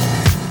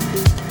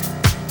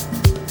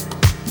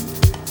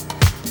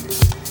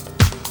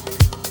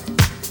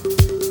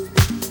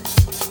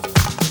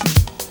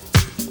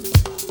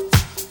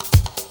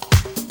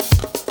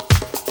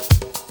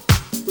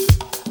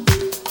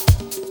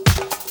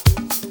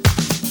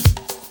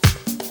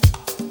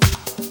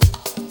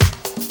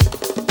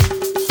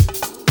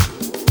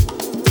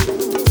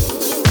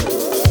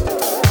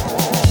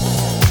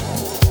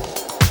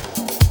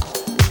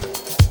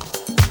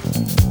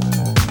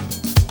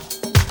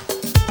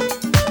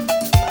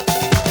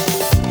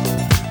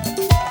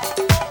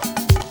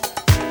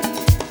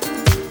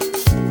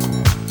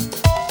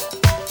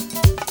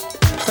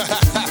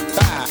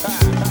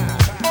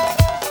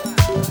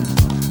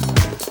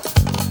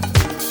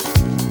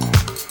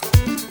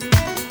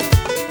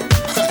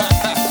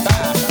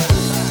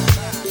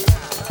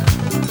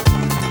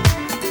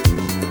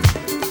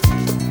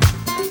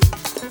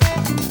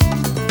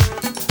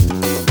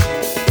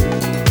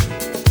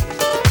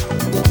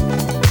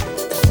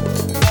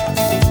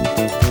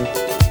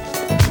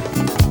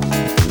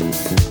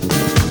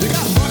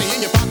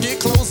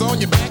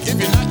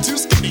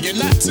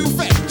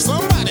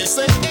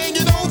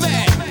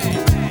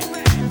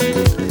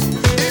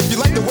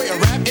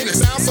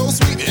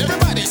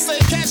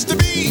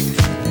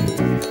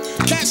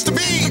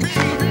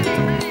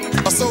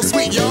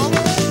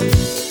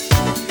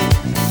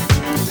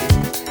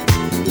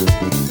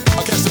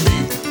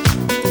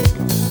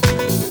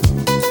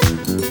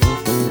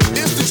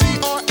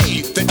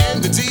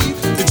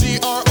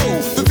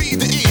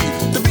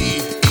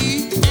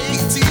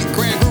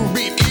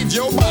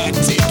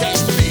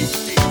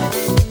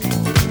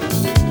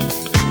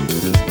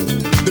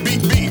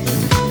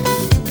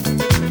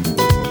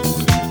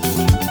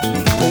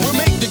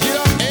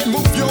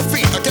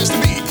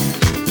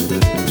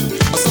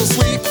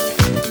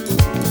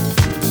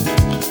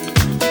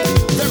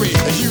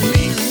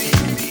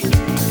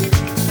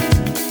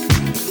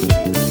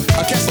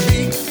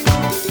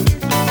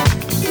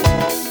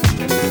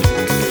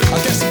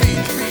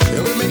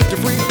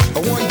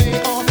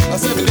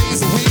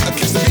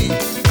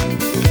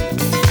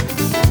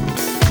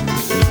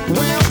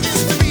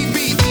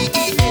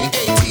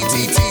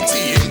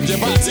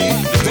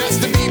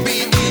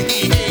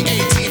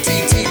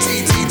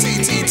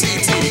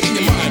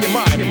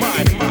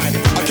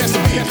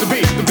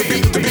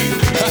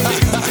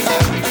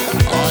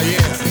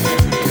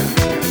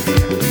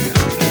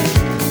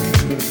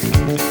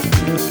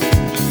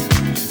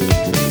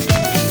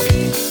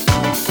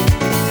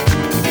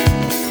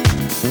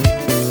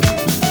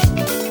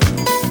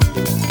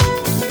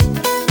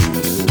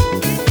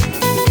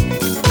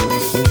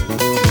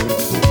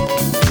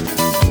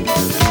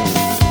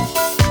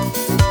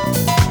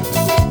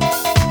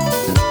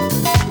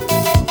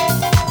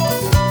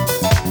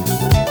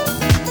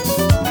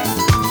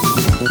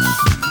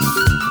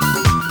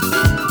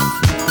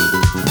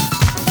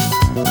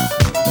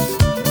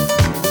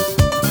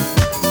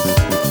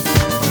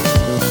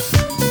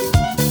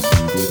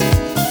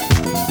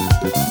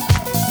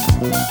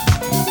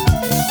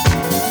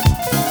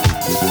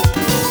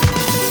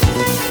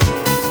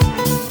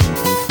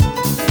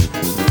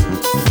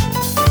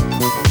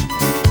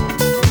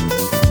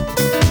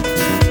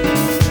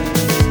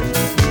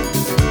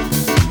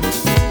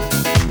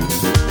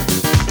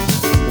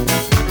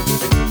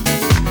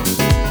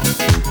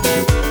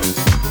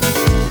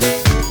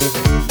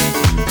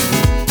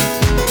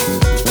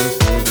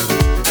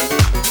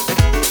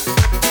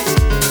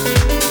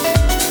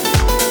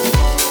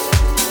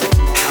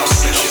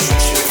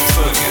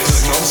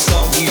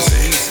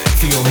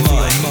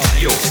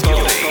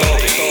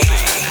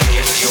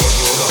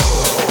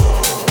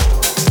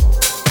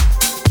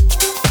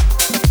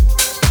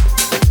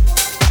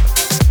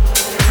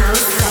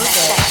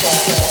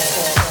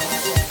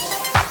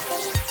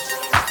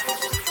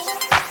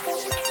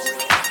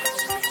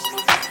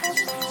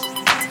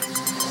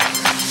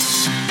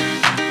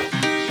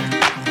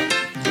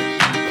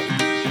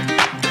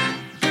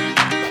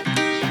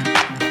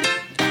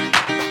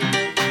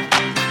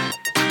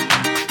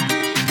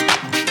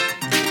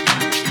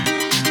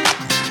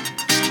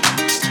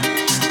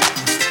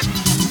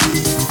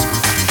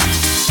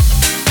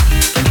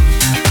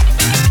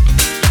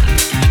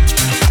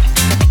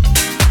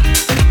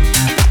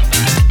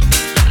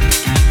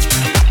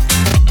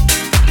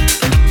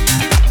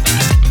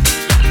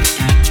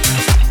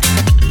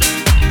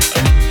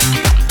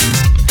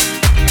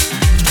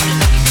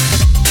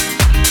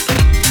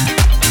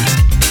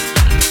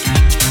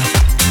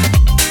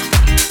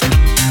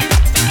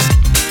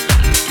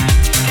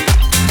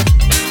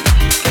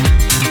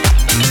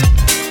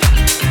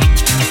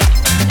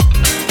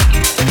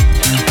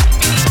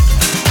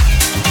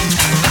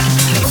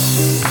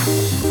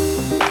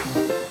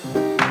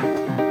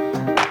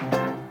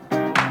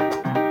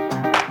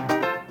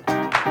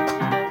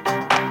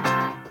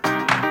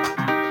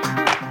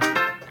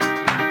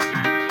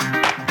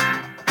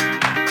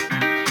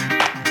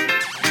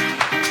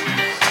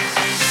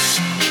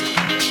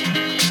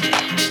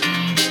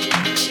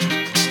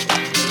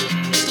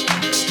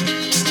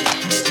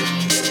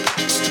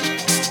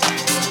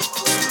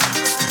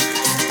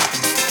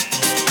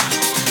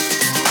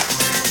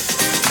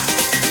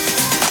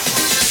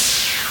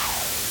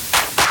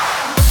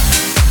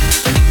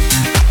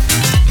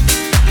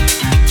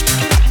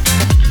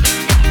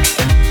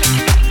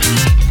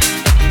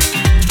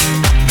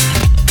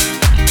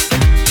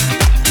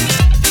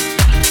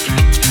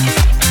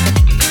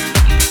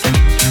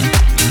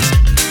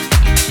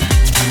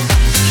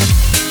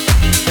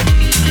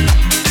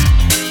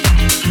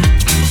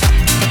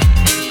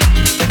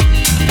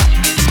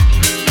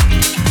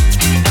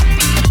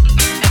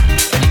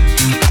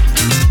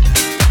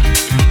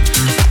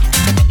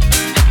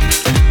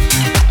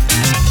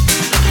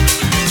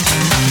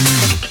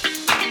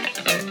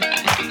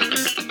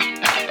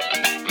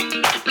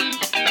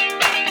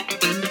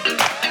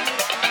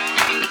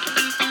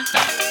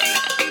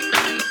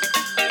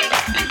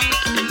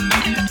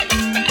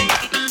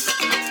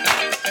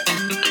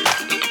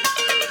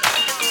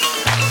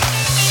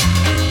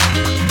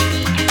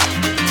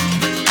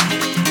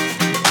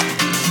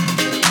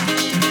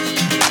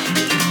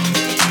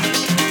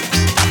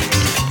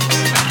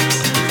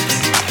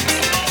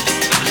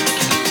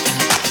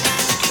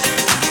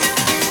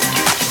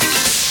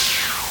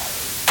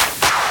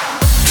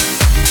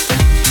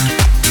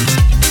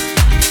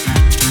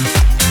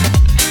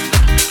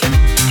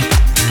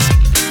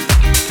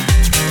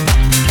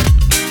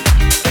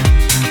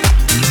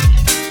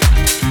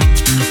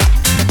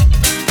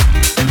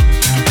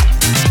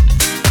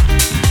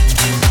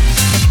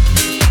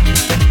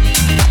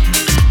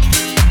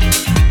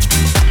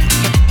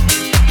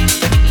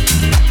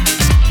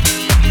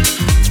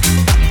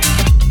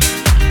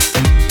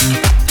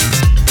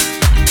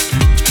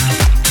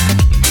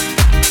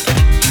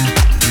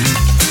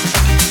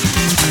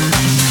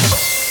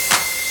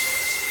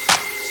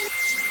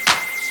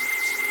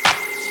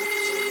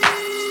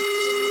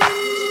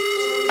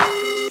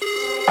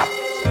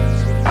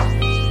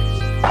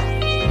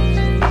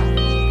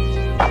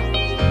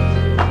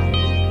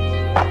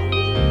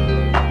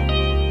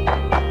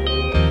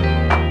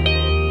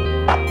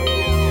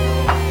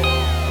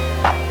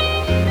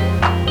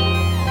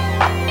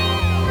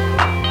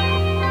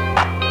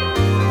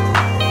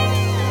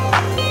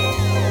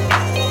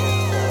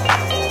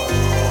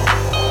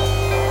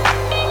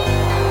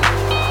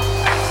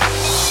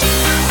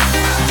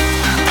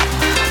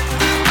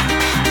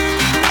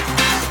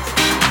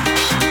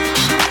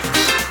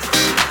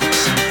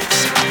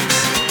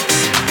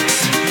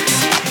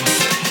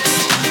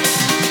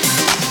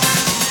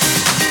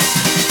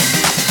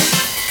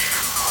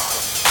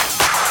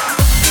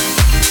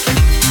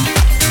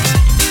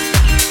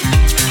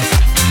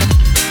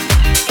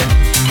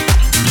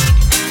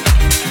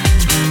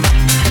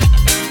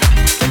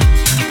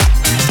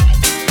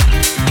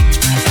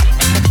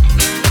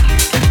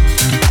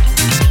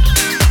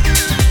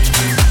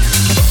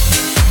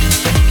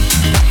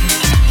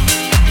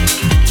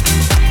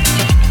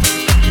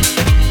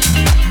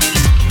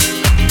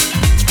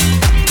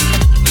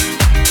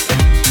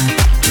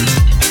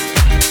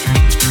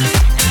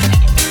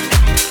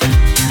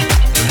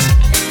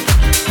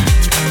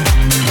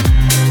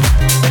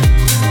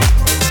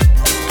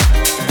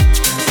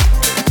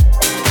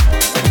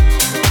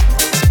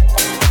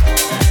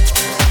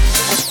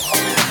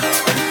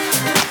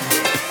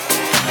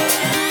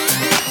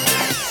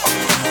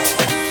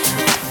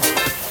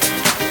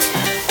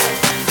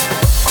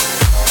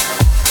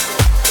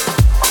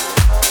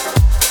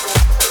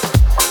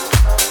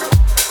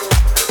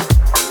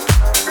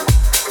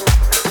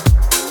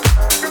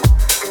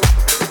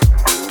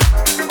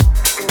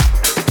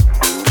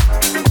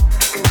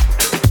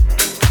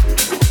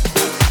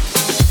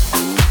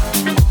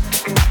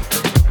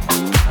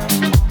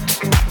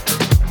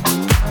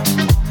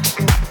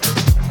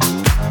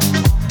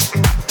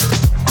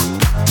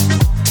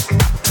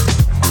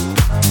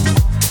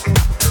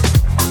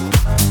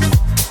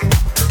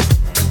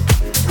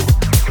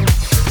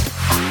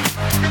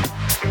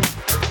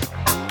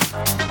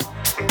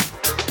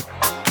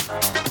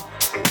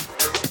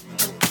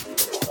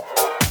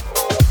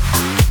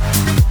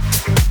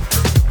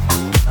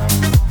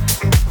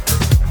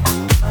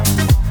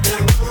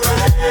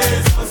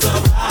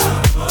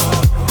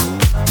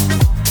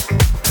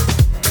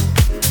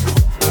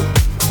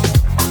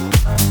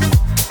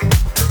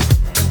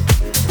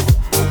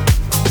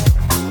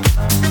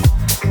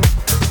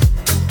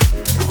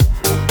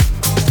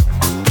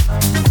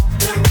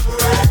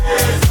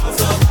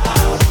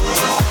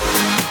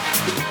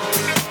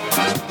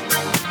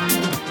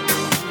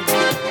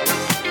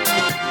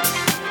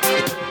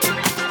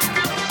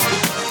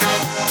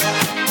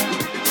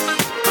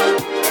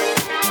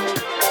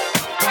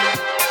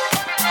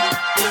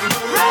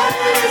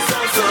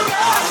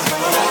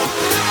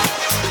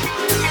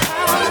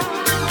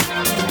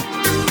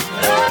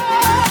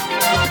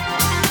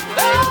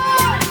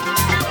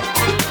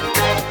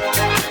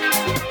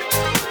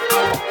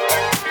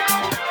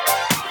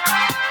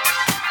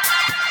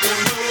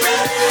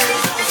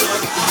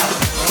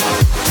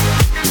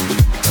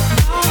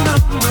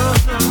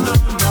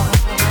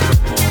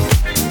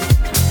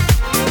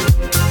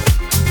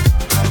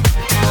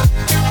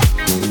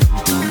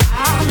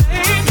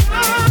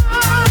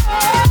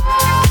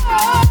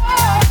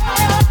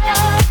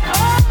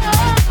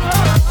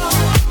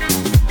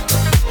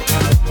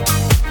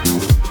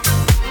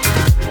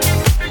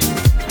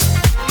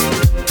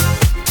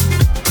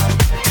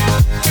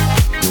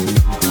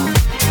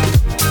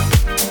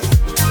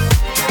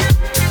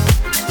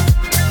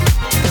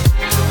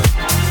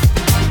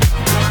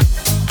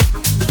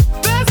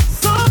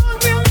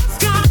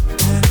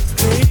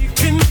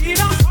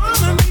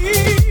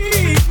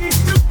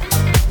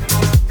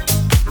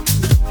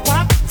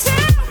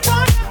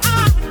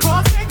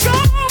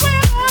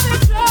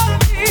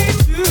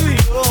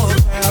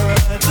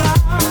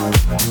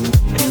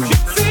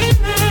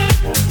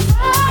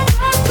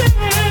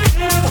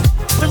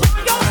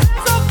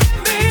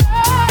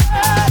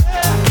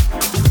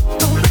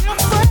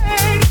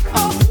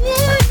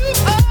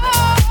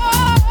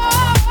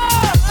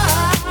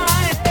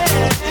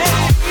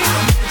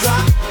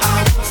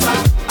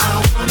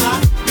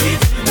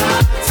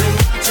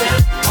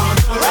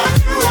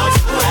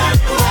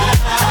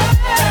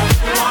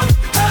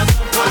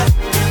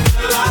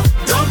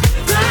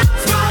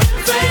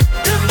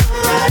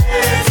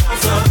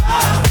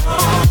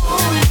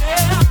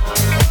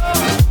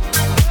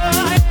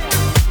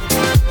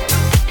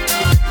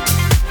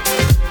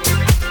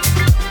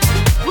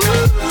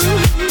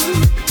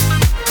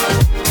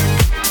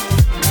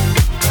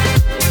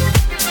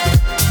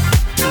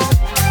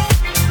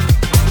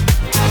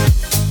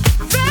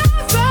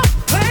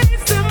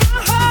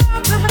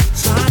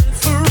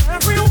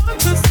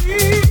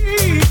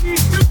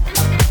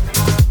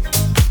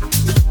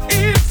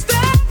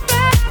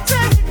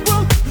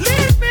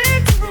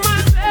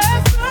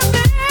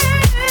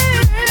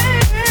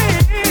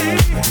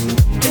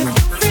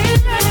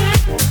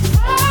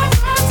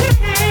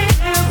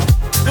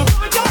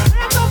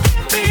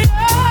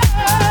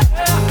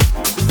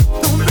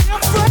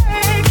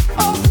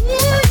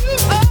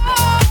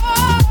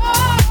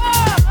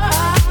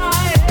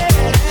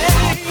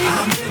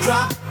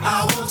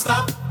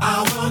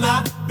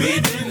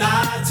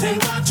 denied. Take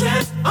my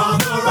chance on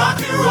the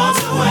rocky road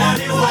to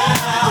anywhere.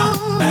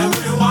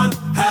 Everyone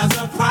has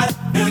a price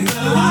in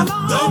their life.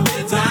 Don't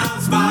be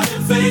down,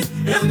 smiling face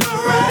in the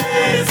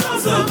race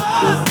of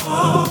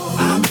survival.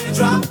 I've been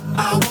dropped,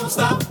 I won't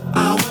stop,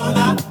 I will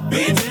not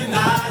be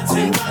denied.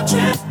 Take my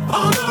chance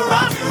on the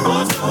rocky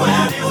road to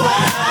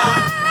anywhere.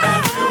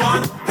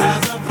 Everyone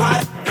has a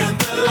price in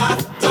their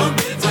life. Don't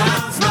be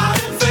down,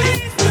 smiling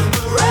face in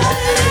the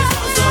race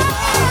of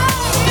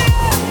survival.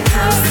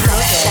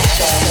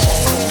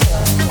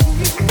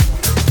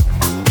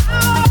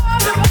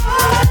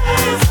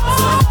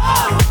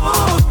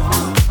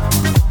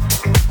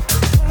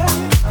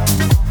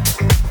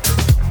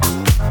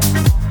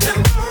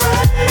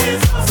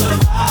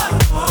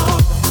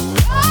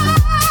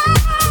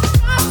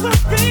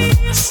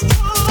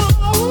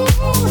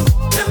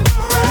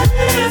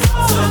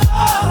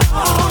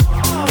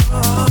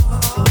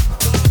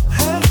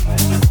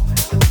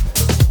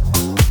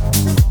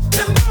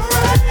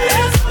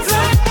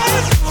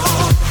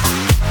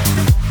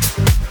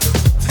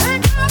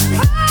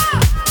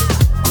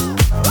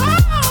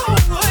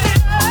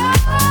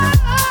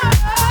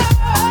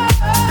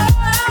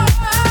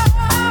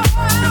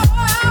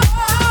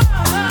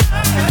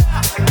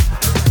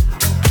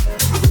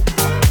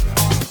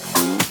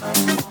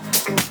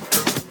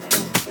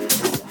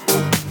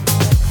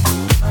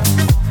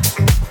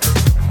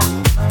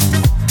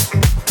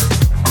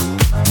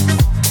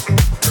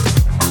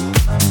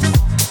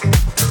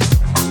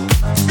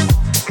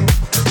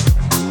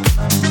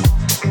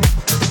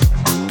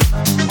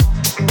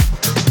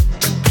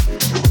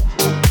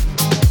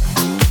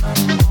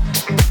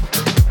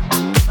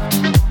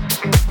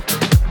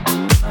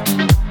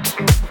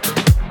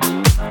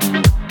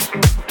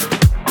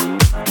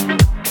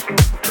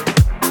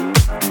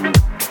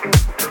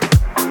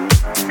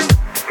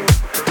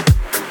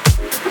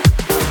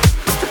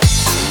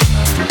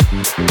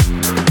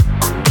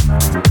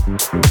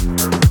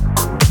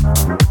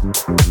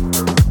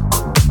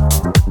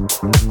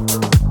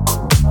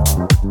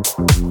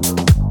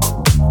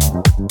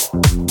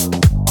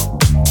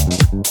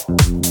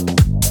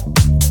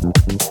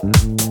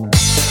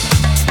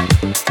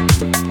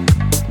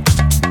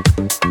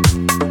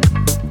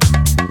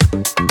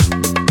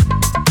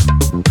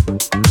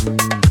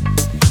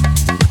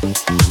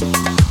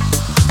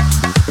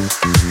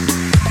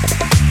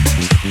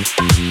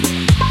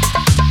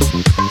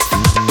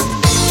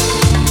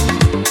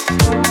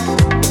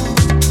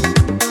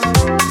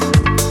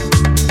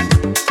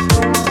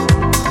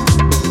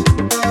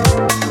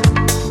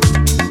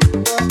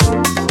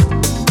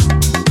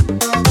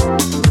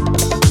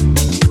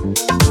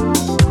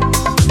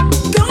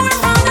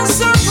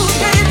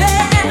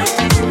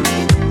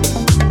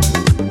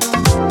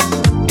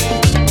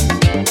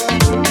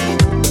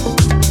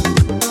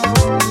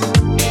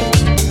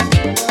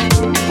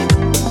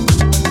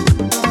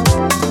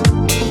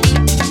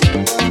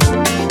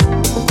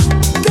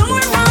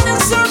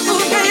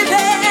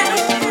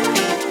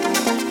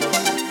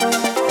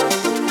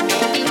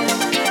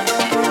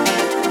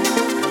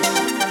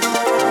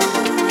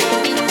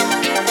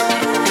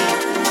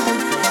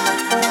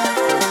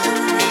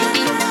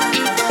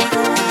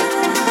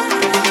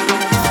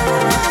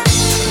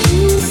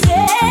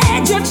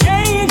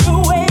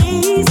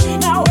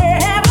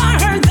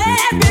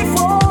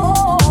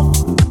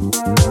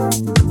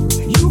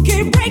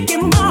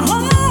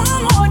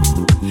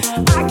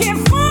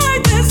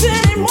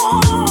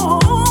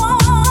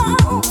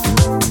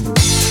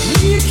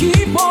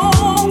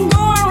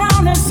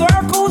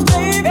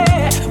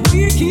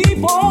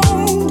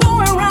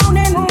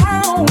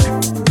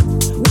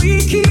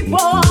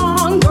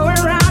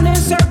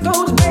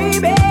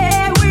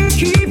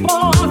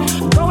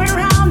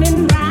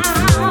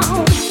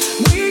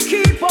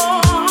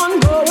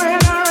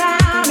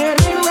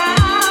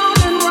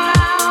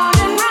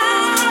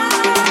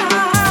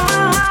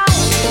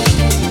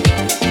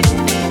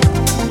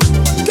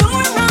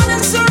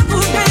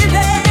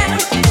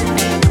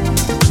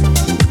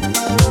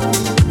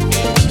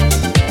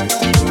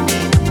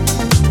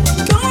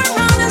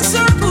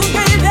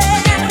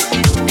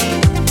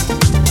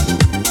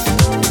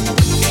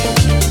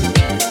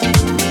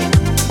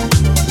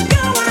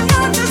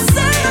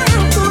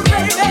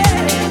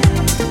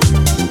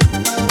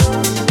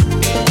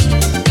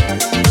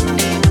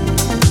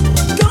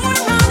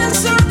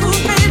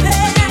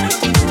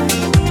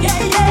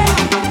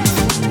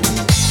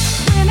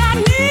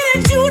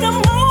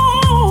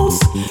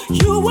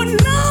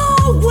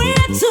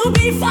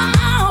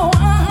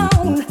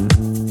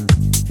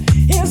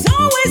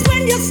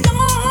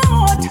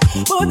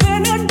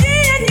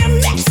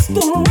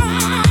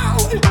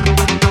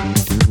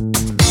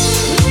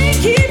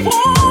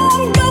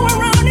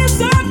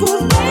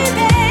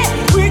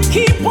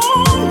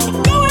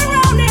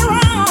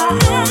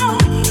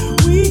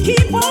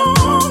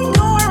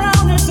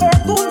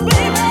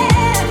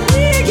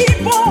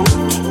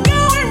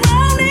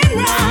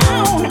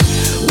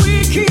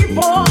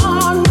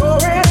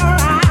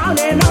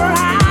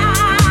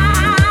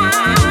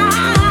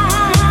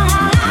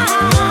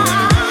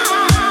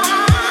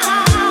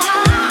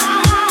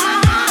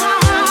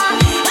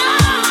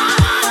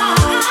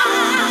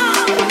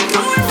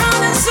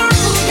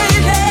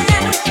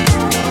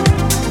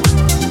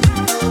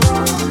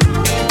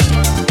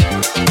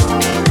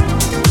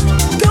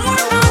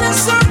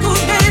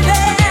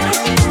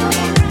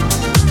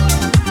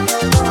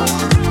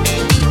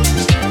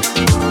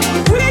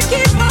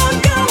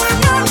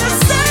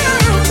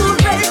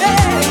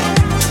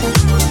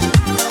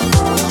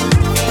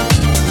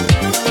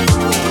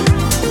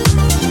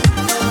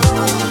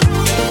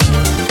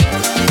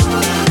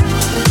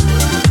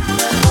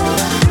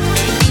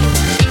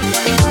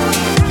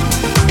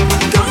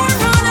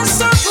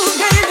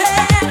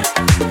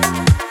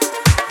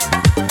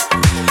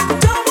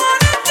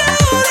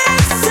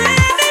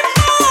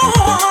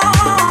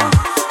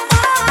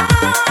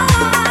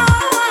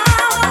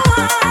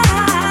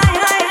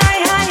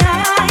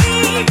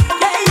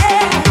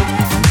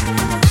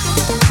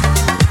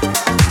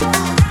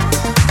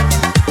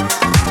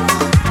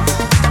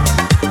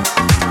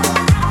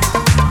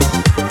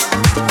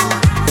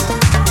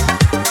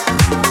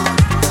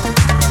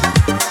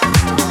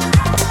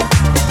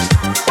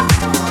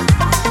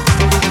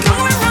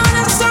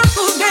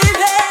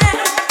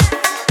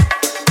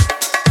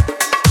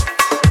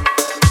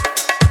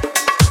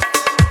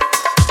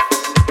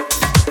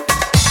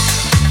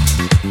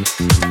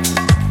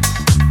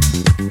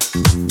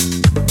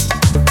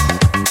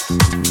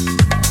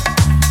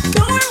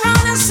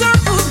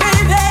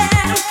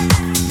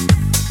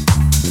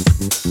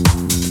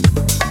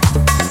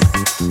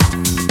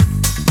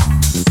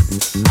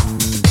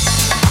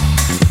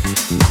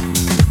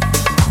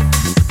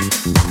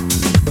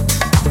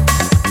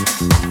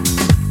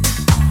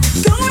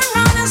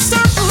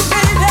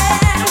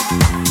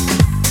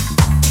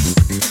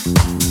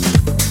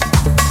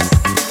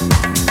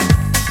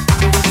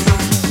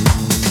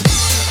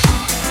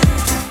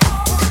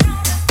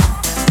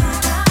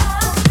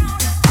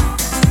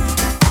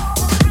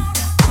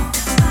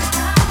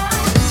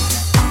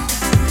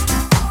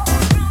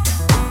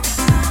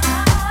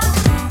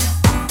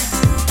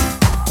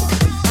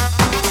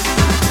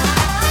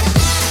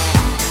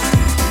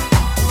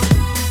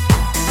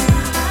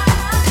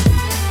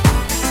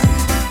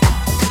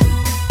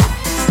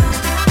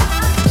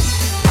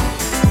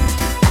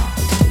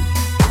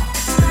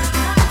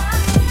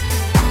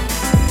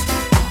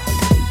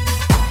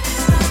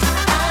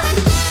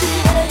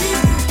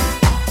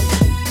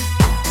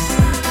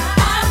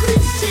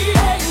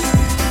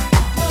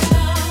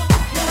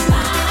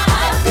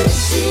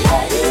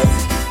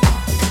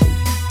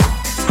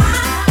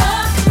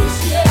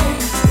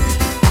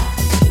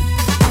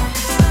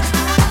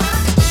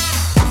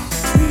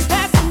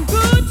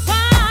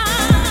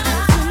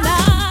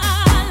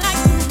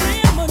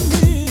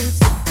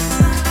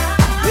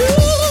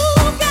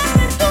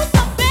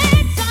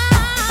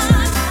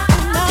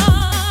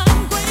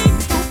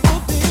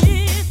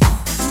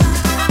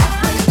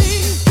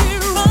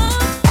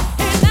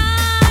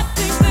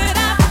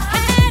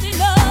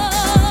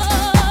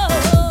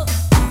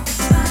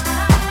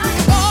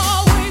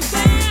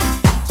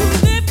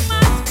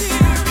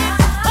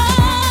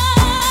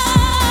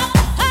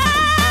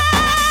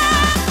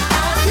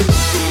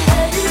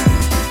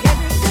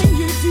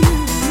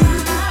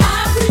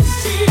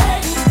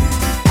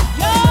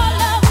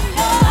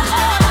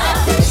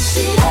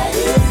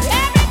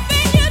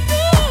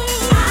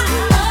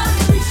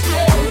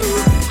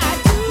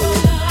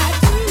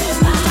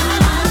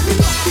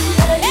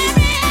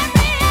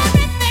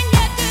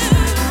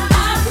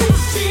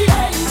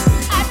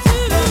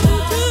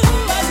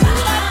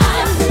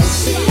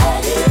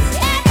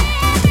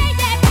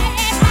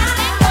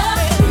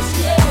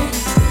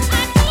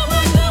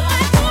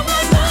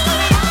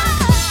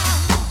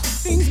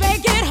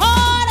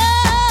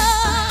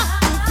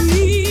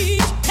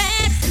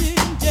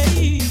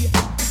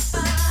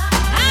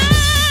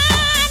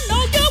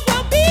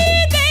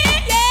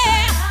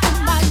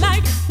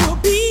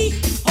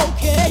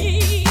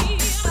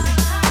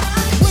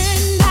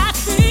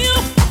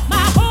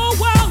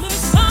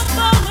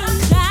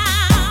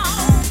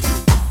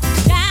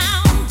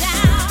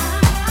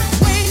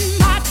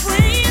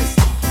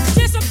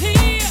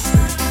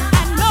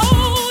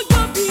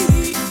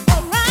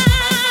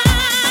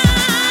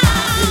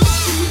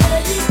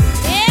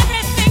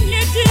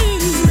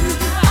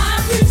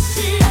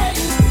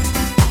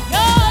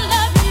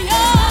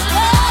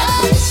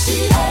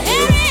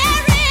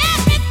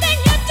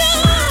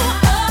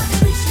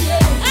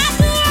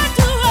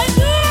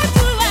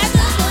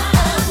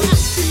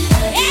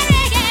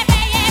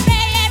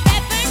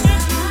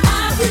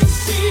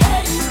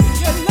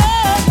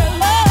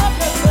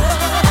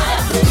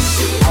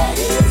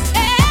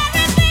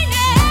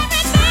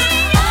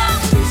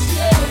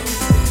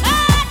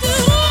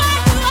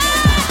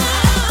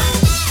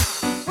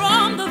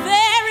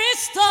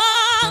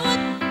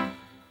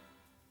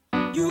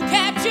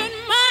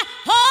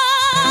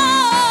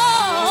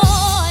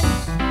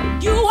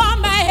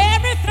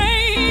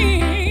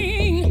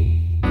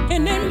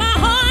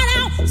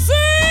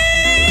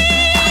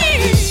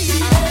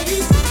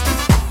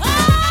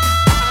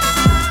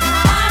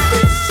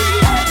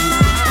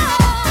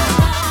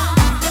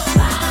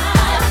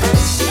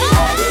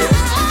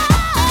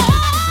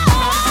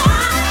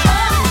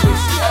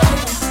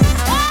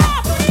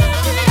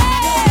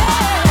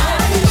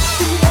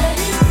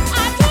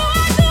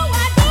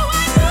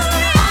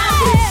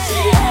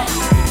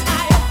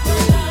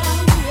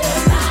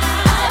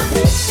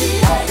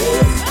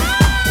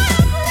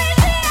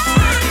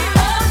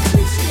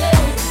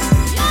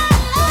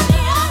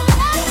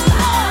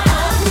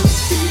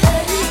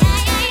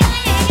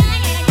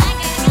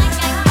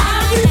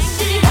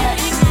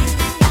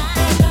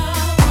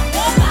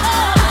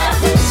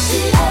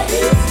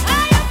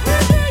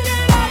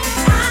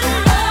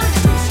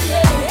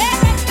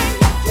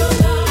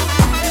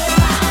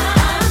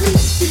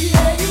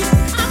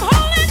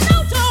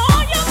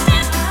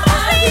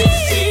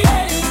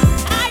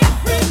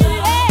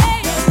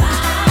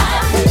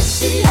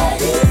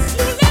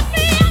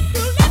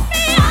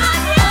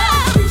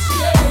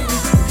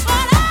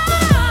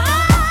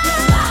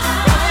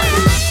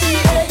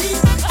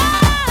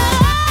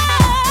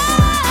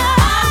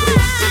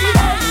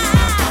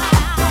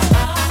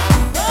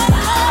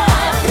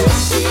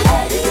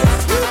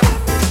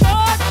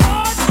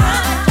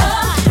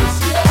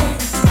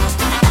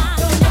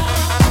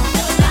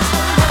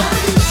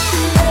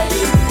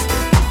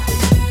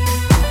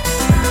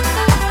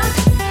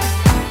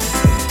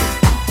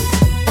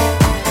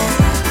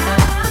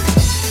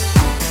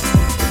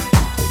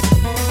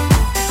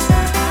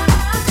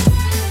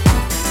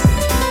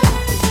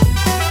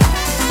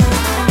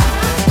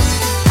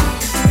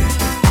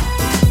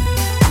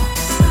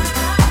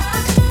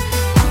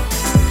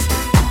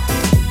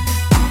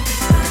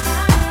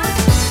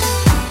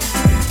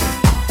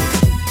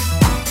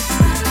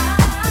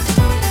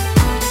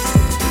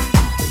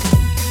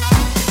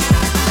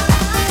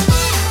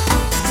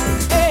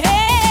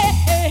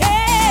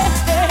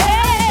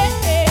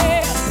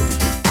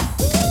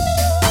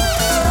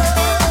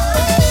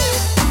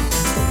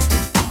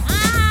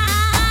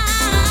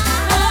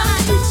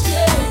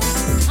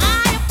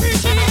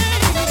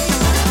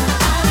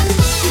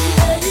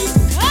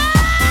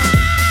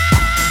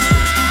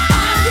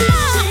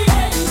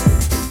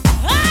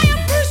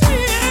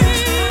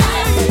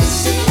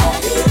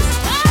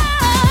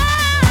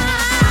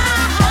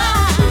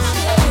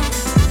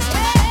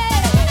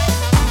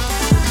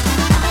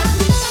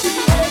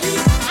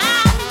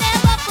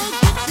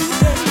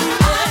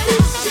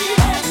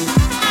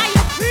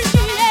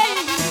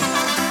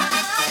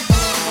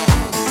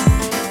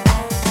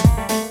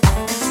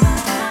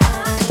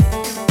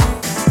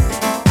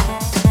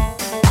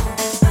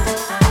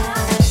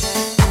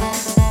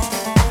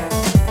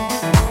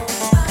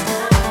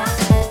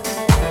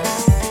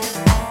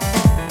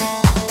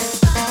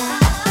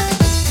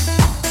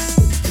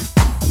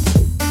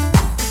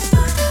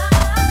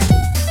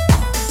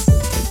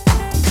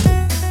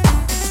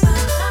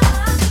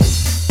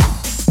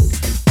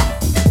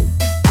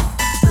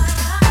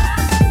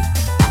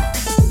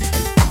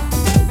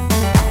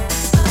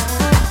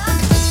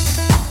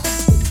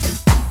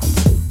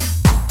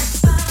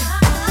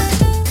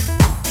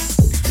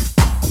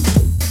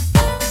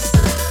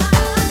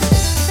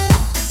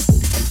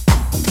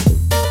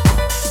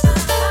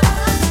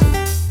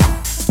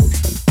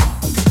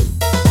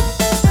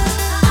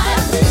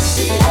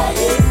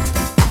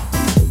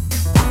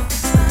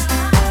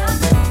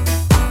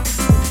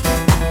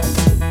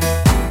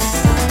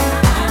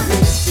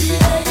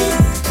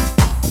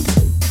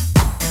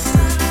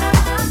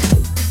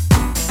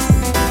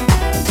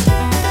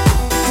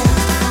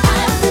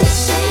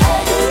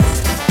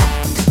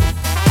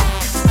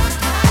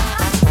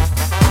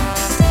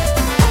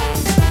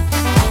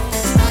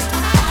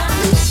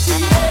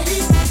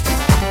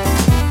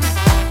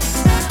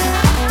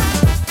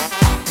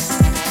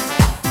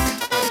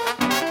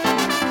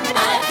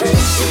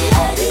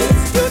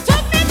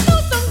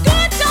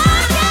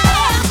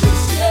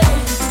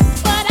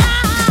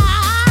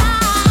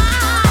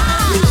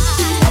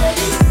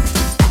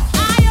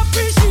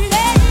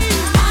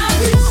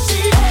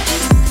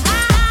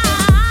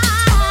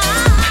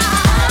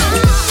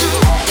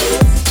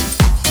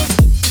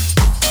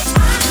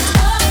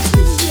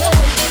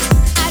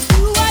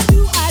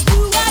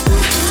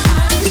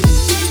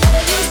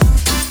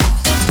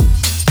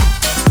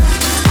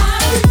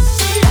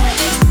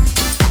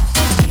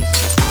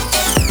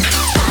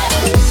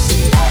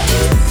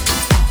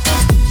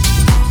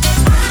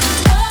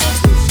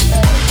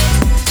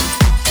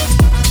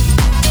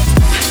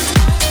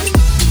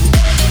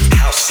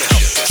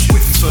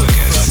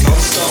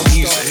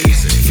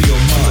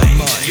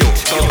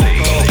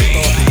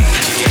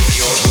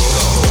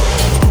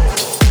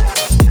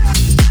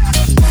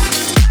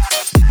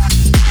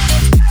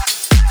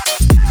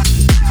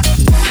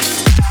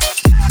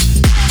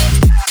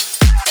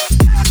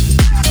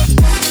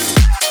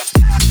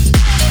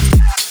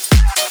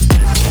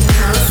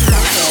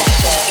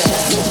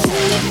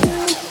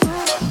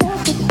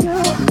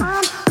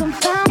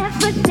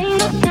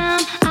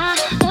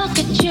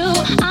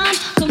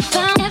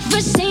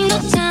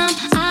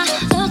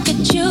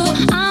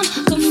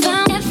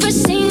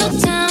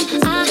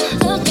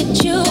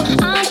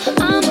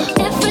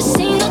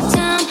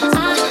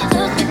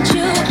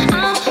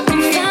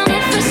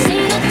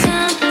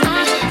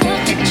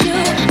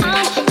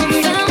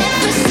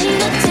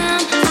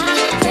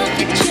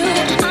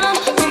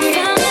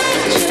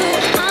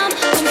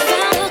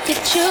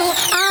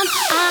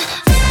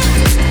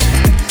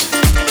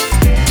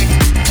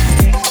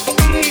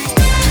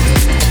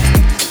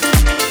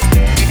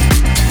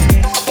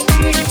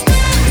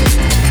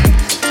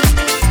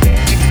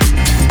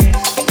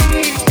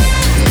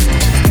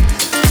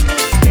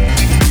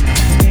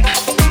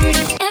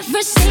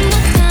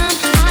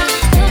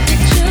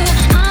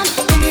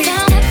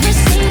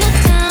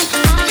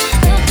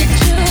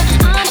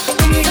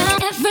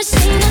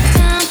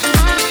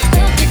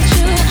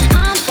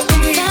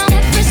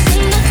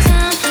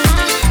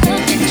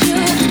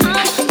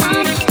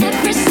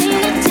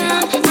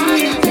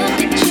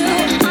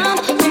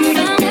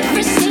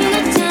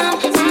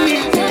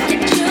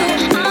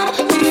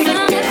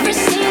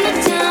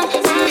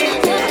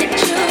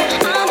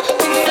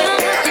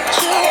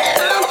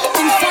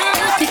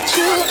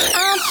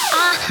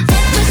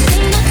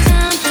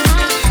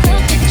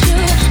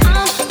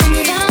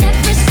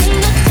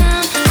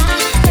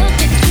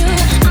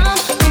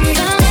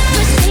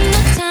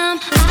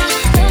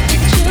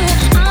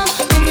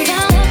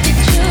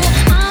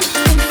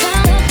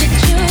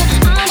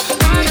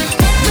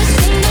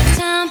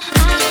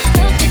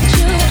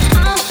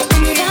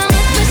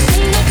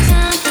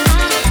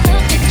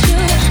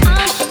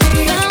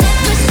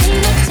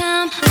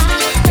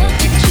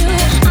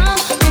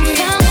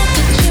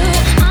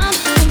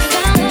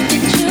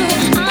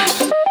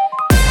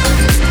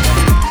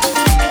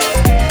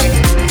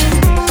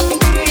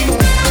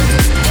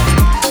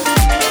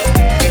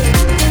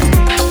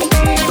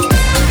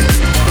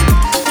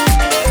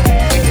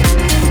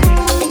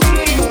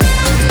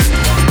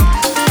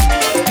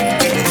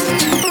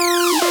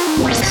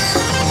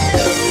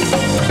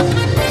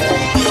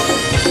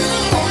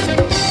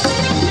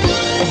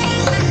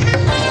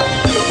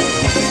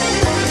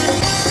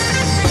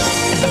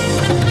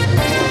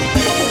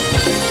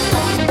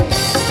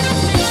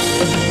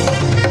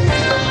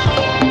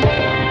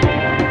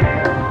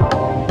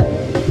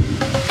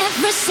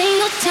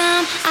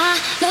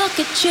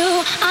 at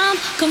you, I'm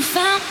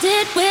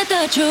confounded with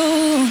the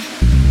truth.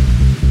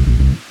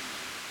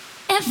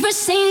 Every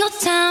single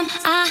time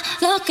I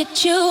look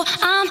at you,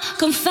 I'm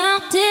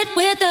confounded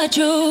with the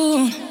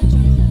truth.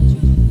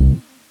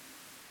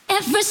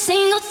 Every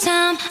single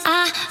time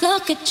I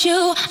look at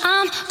you,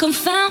 I'm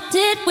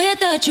confounded with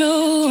the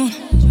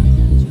truth.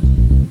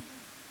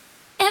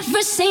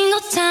 Every single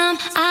time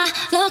I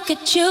look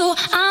at you,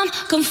 I'm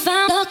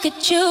confounded. Look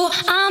at you,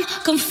 I'm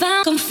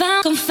confounded. Every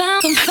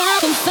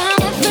single time.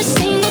 I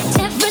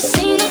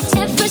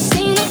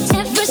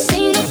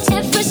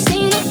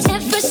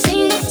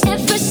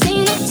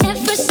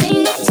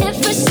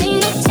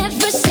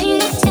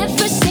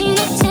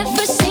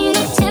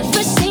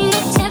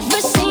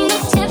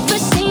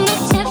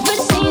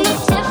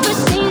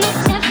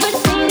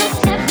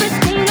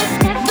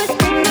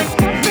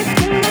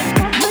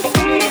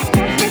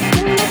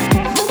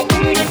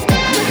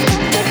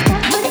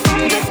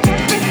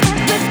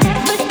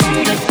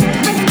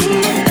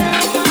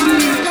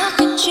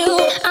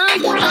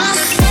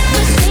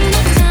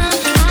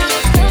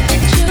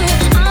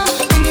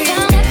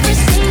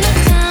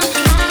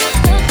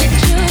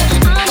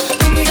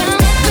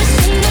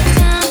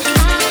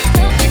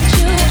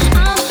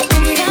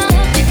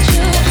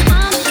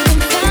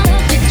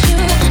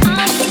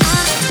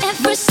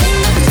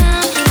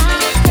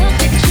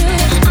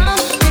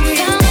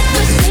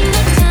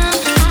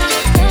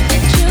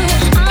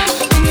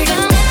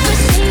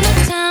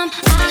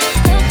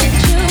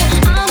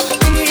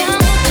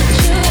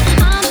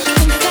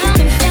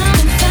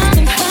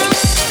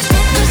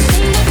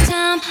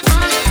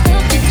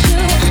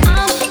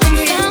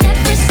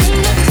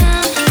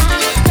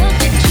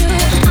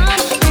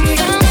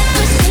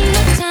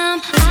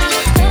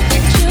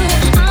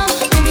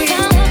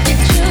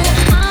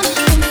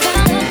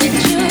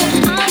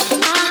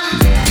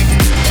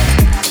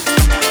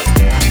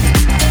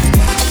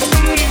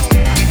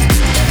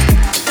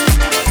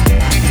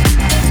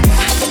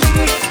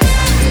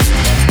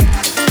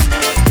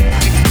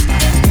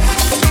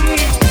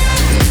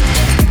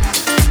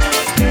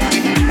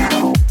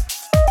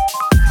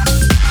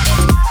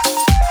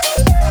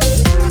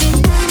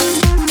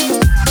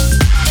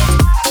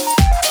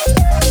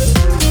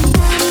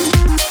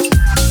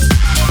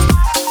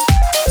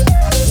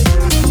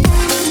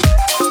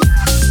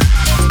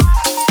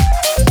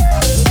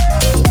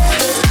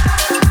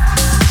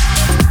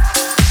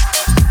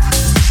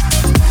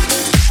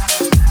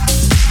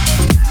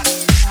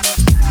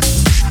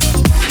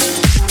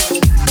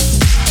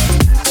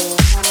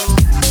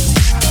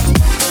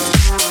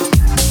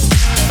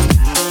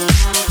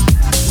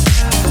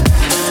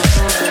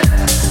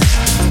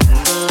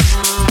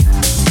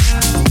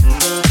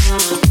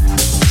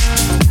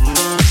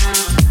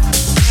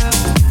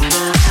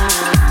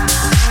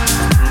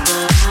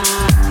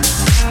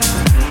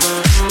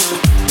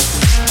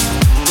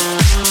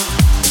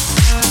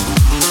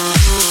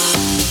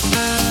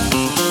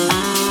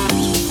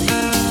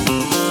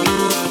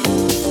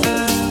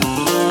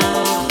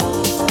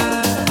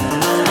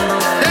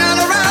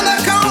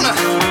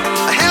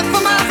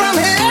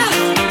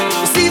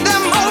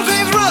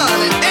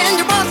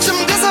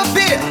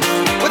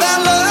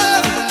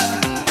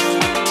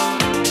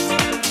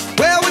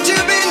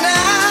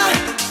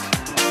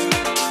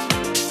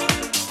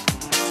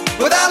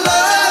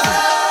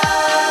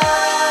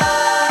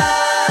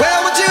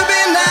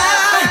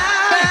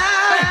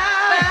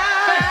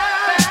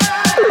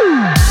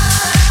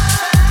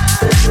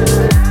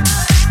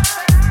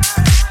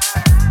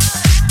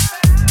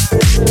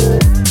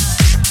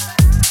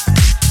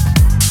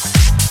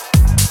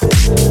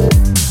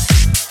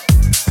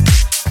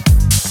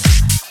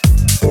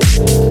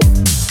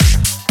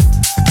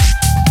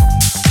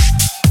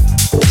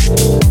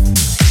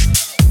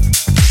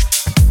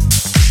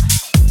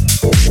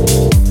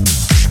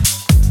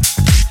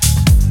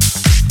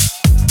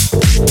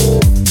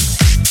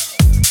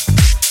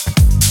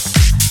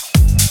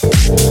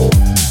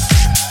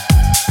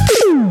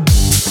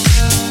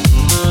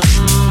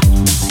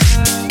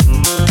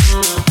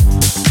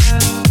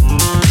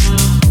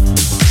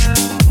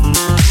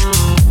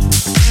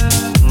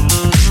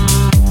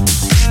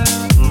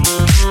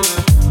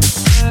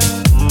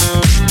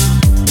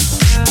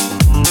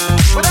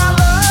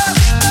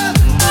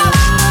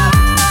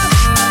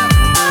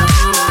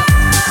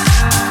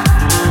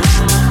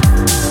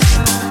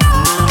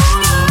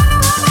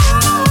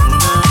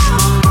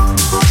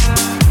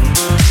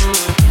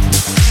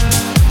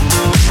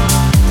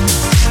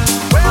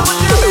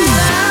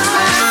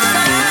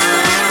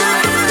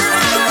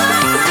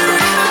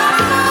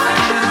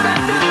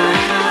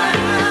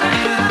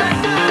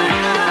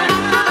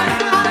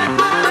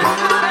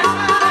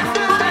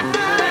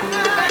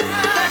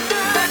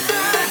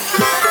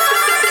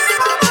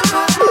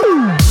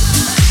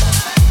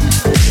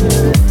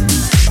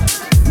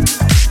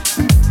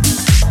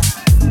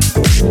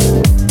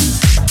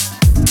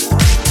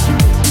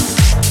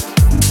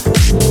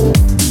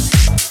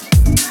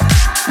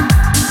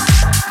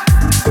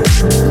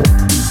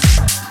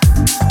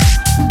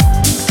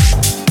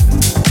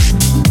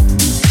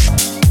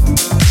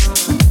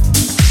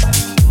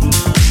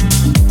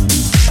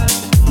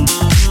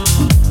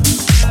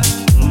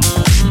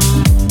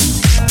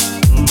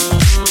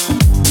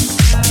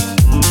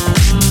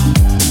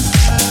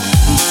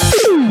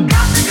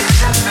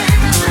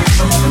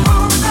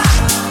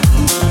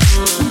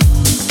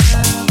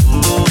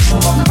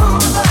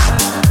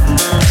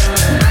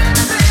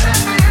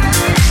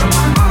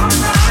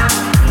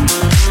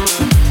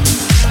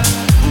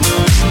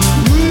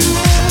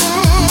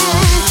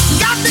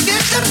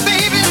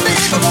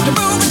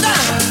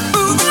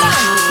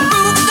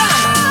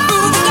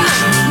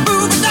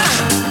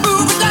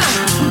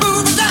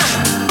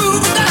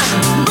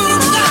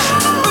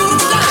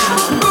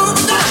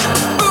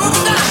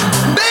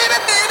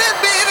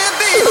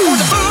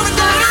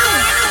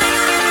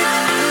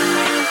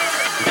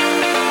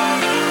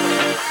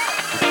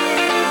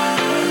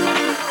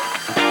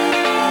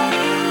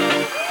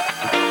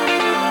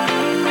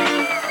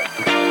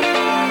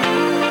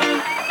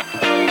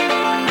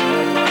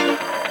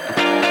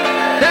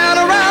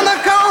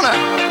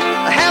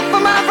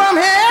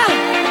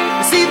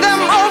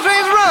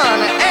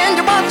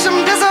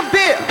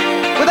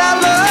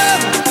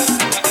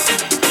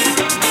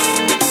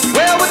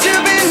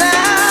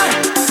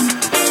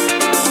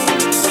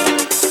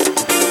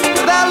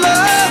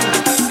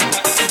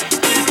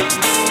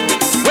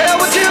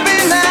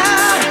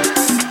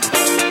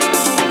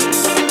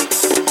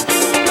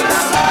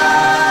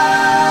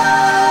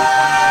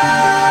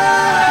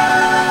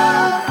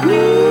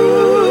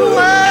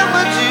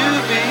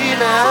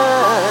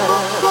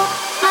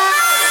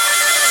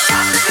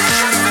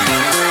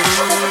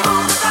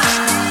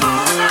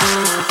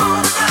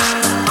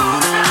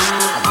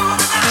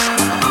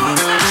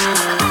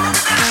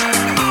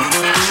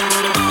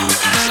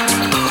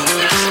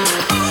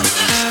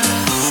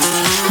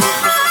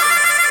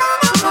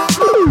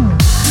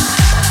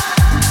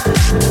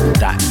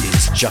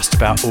just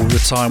about all the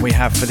time we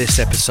have for this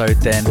episode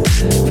then.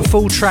 For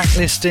full track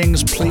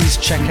listings, please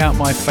check out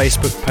my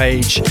Facebook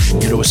page.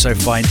 You'll also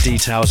find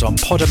details on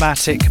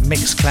Podomatic,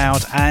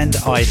 Mixcloud and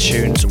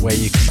iTunes, where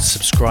you can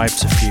subscribe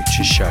to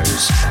future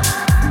shows.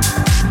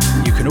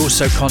 You can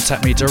also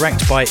contact me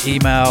direct by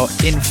email,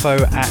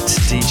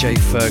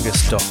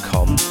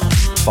 info@djfergus.com,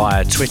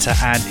 via Twitter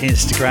and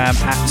Instagram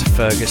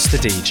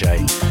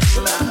 @FergusTheDJ.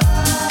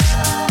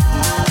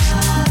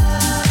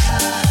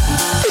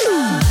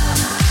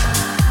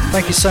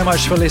 Thank you so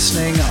much for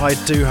listening. I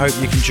do hope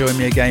you can join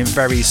me again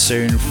very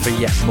soon for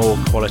yet more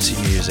quality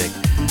music.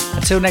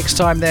 Until next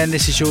time then,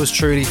 this is yours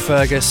truly,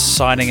 Fergus,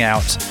 signing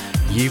out.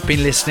 You've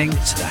been listening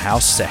to The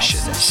House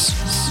Sessions.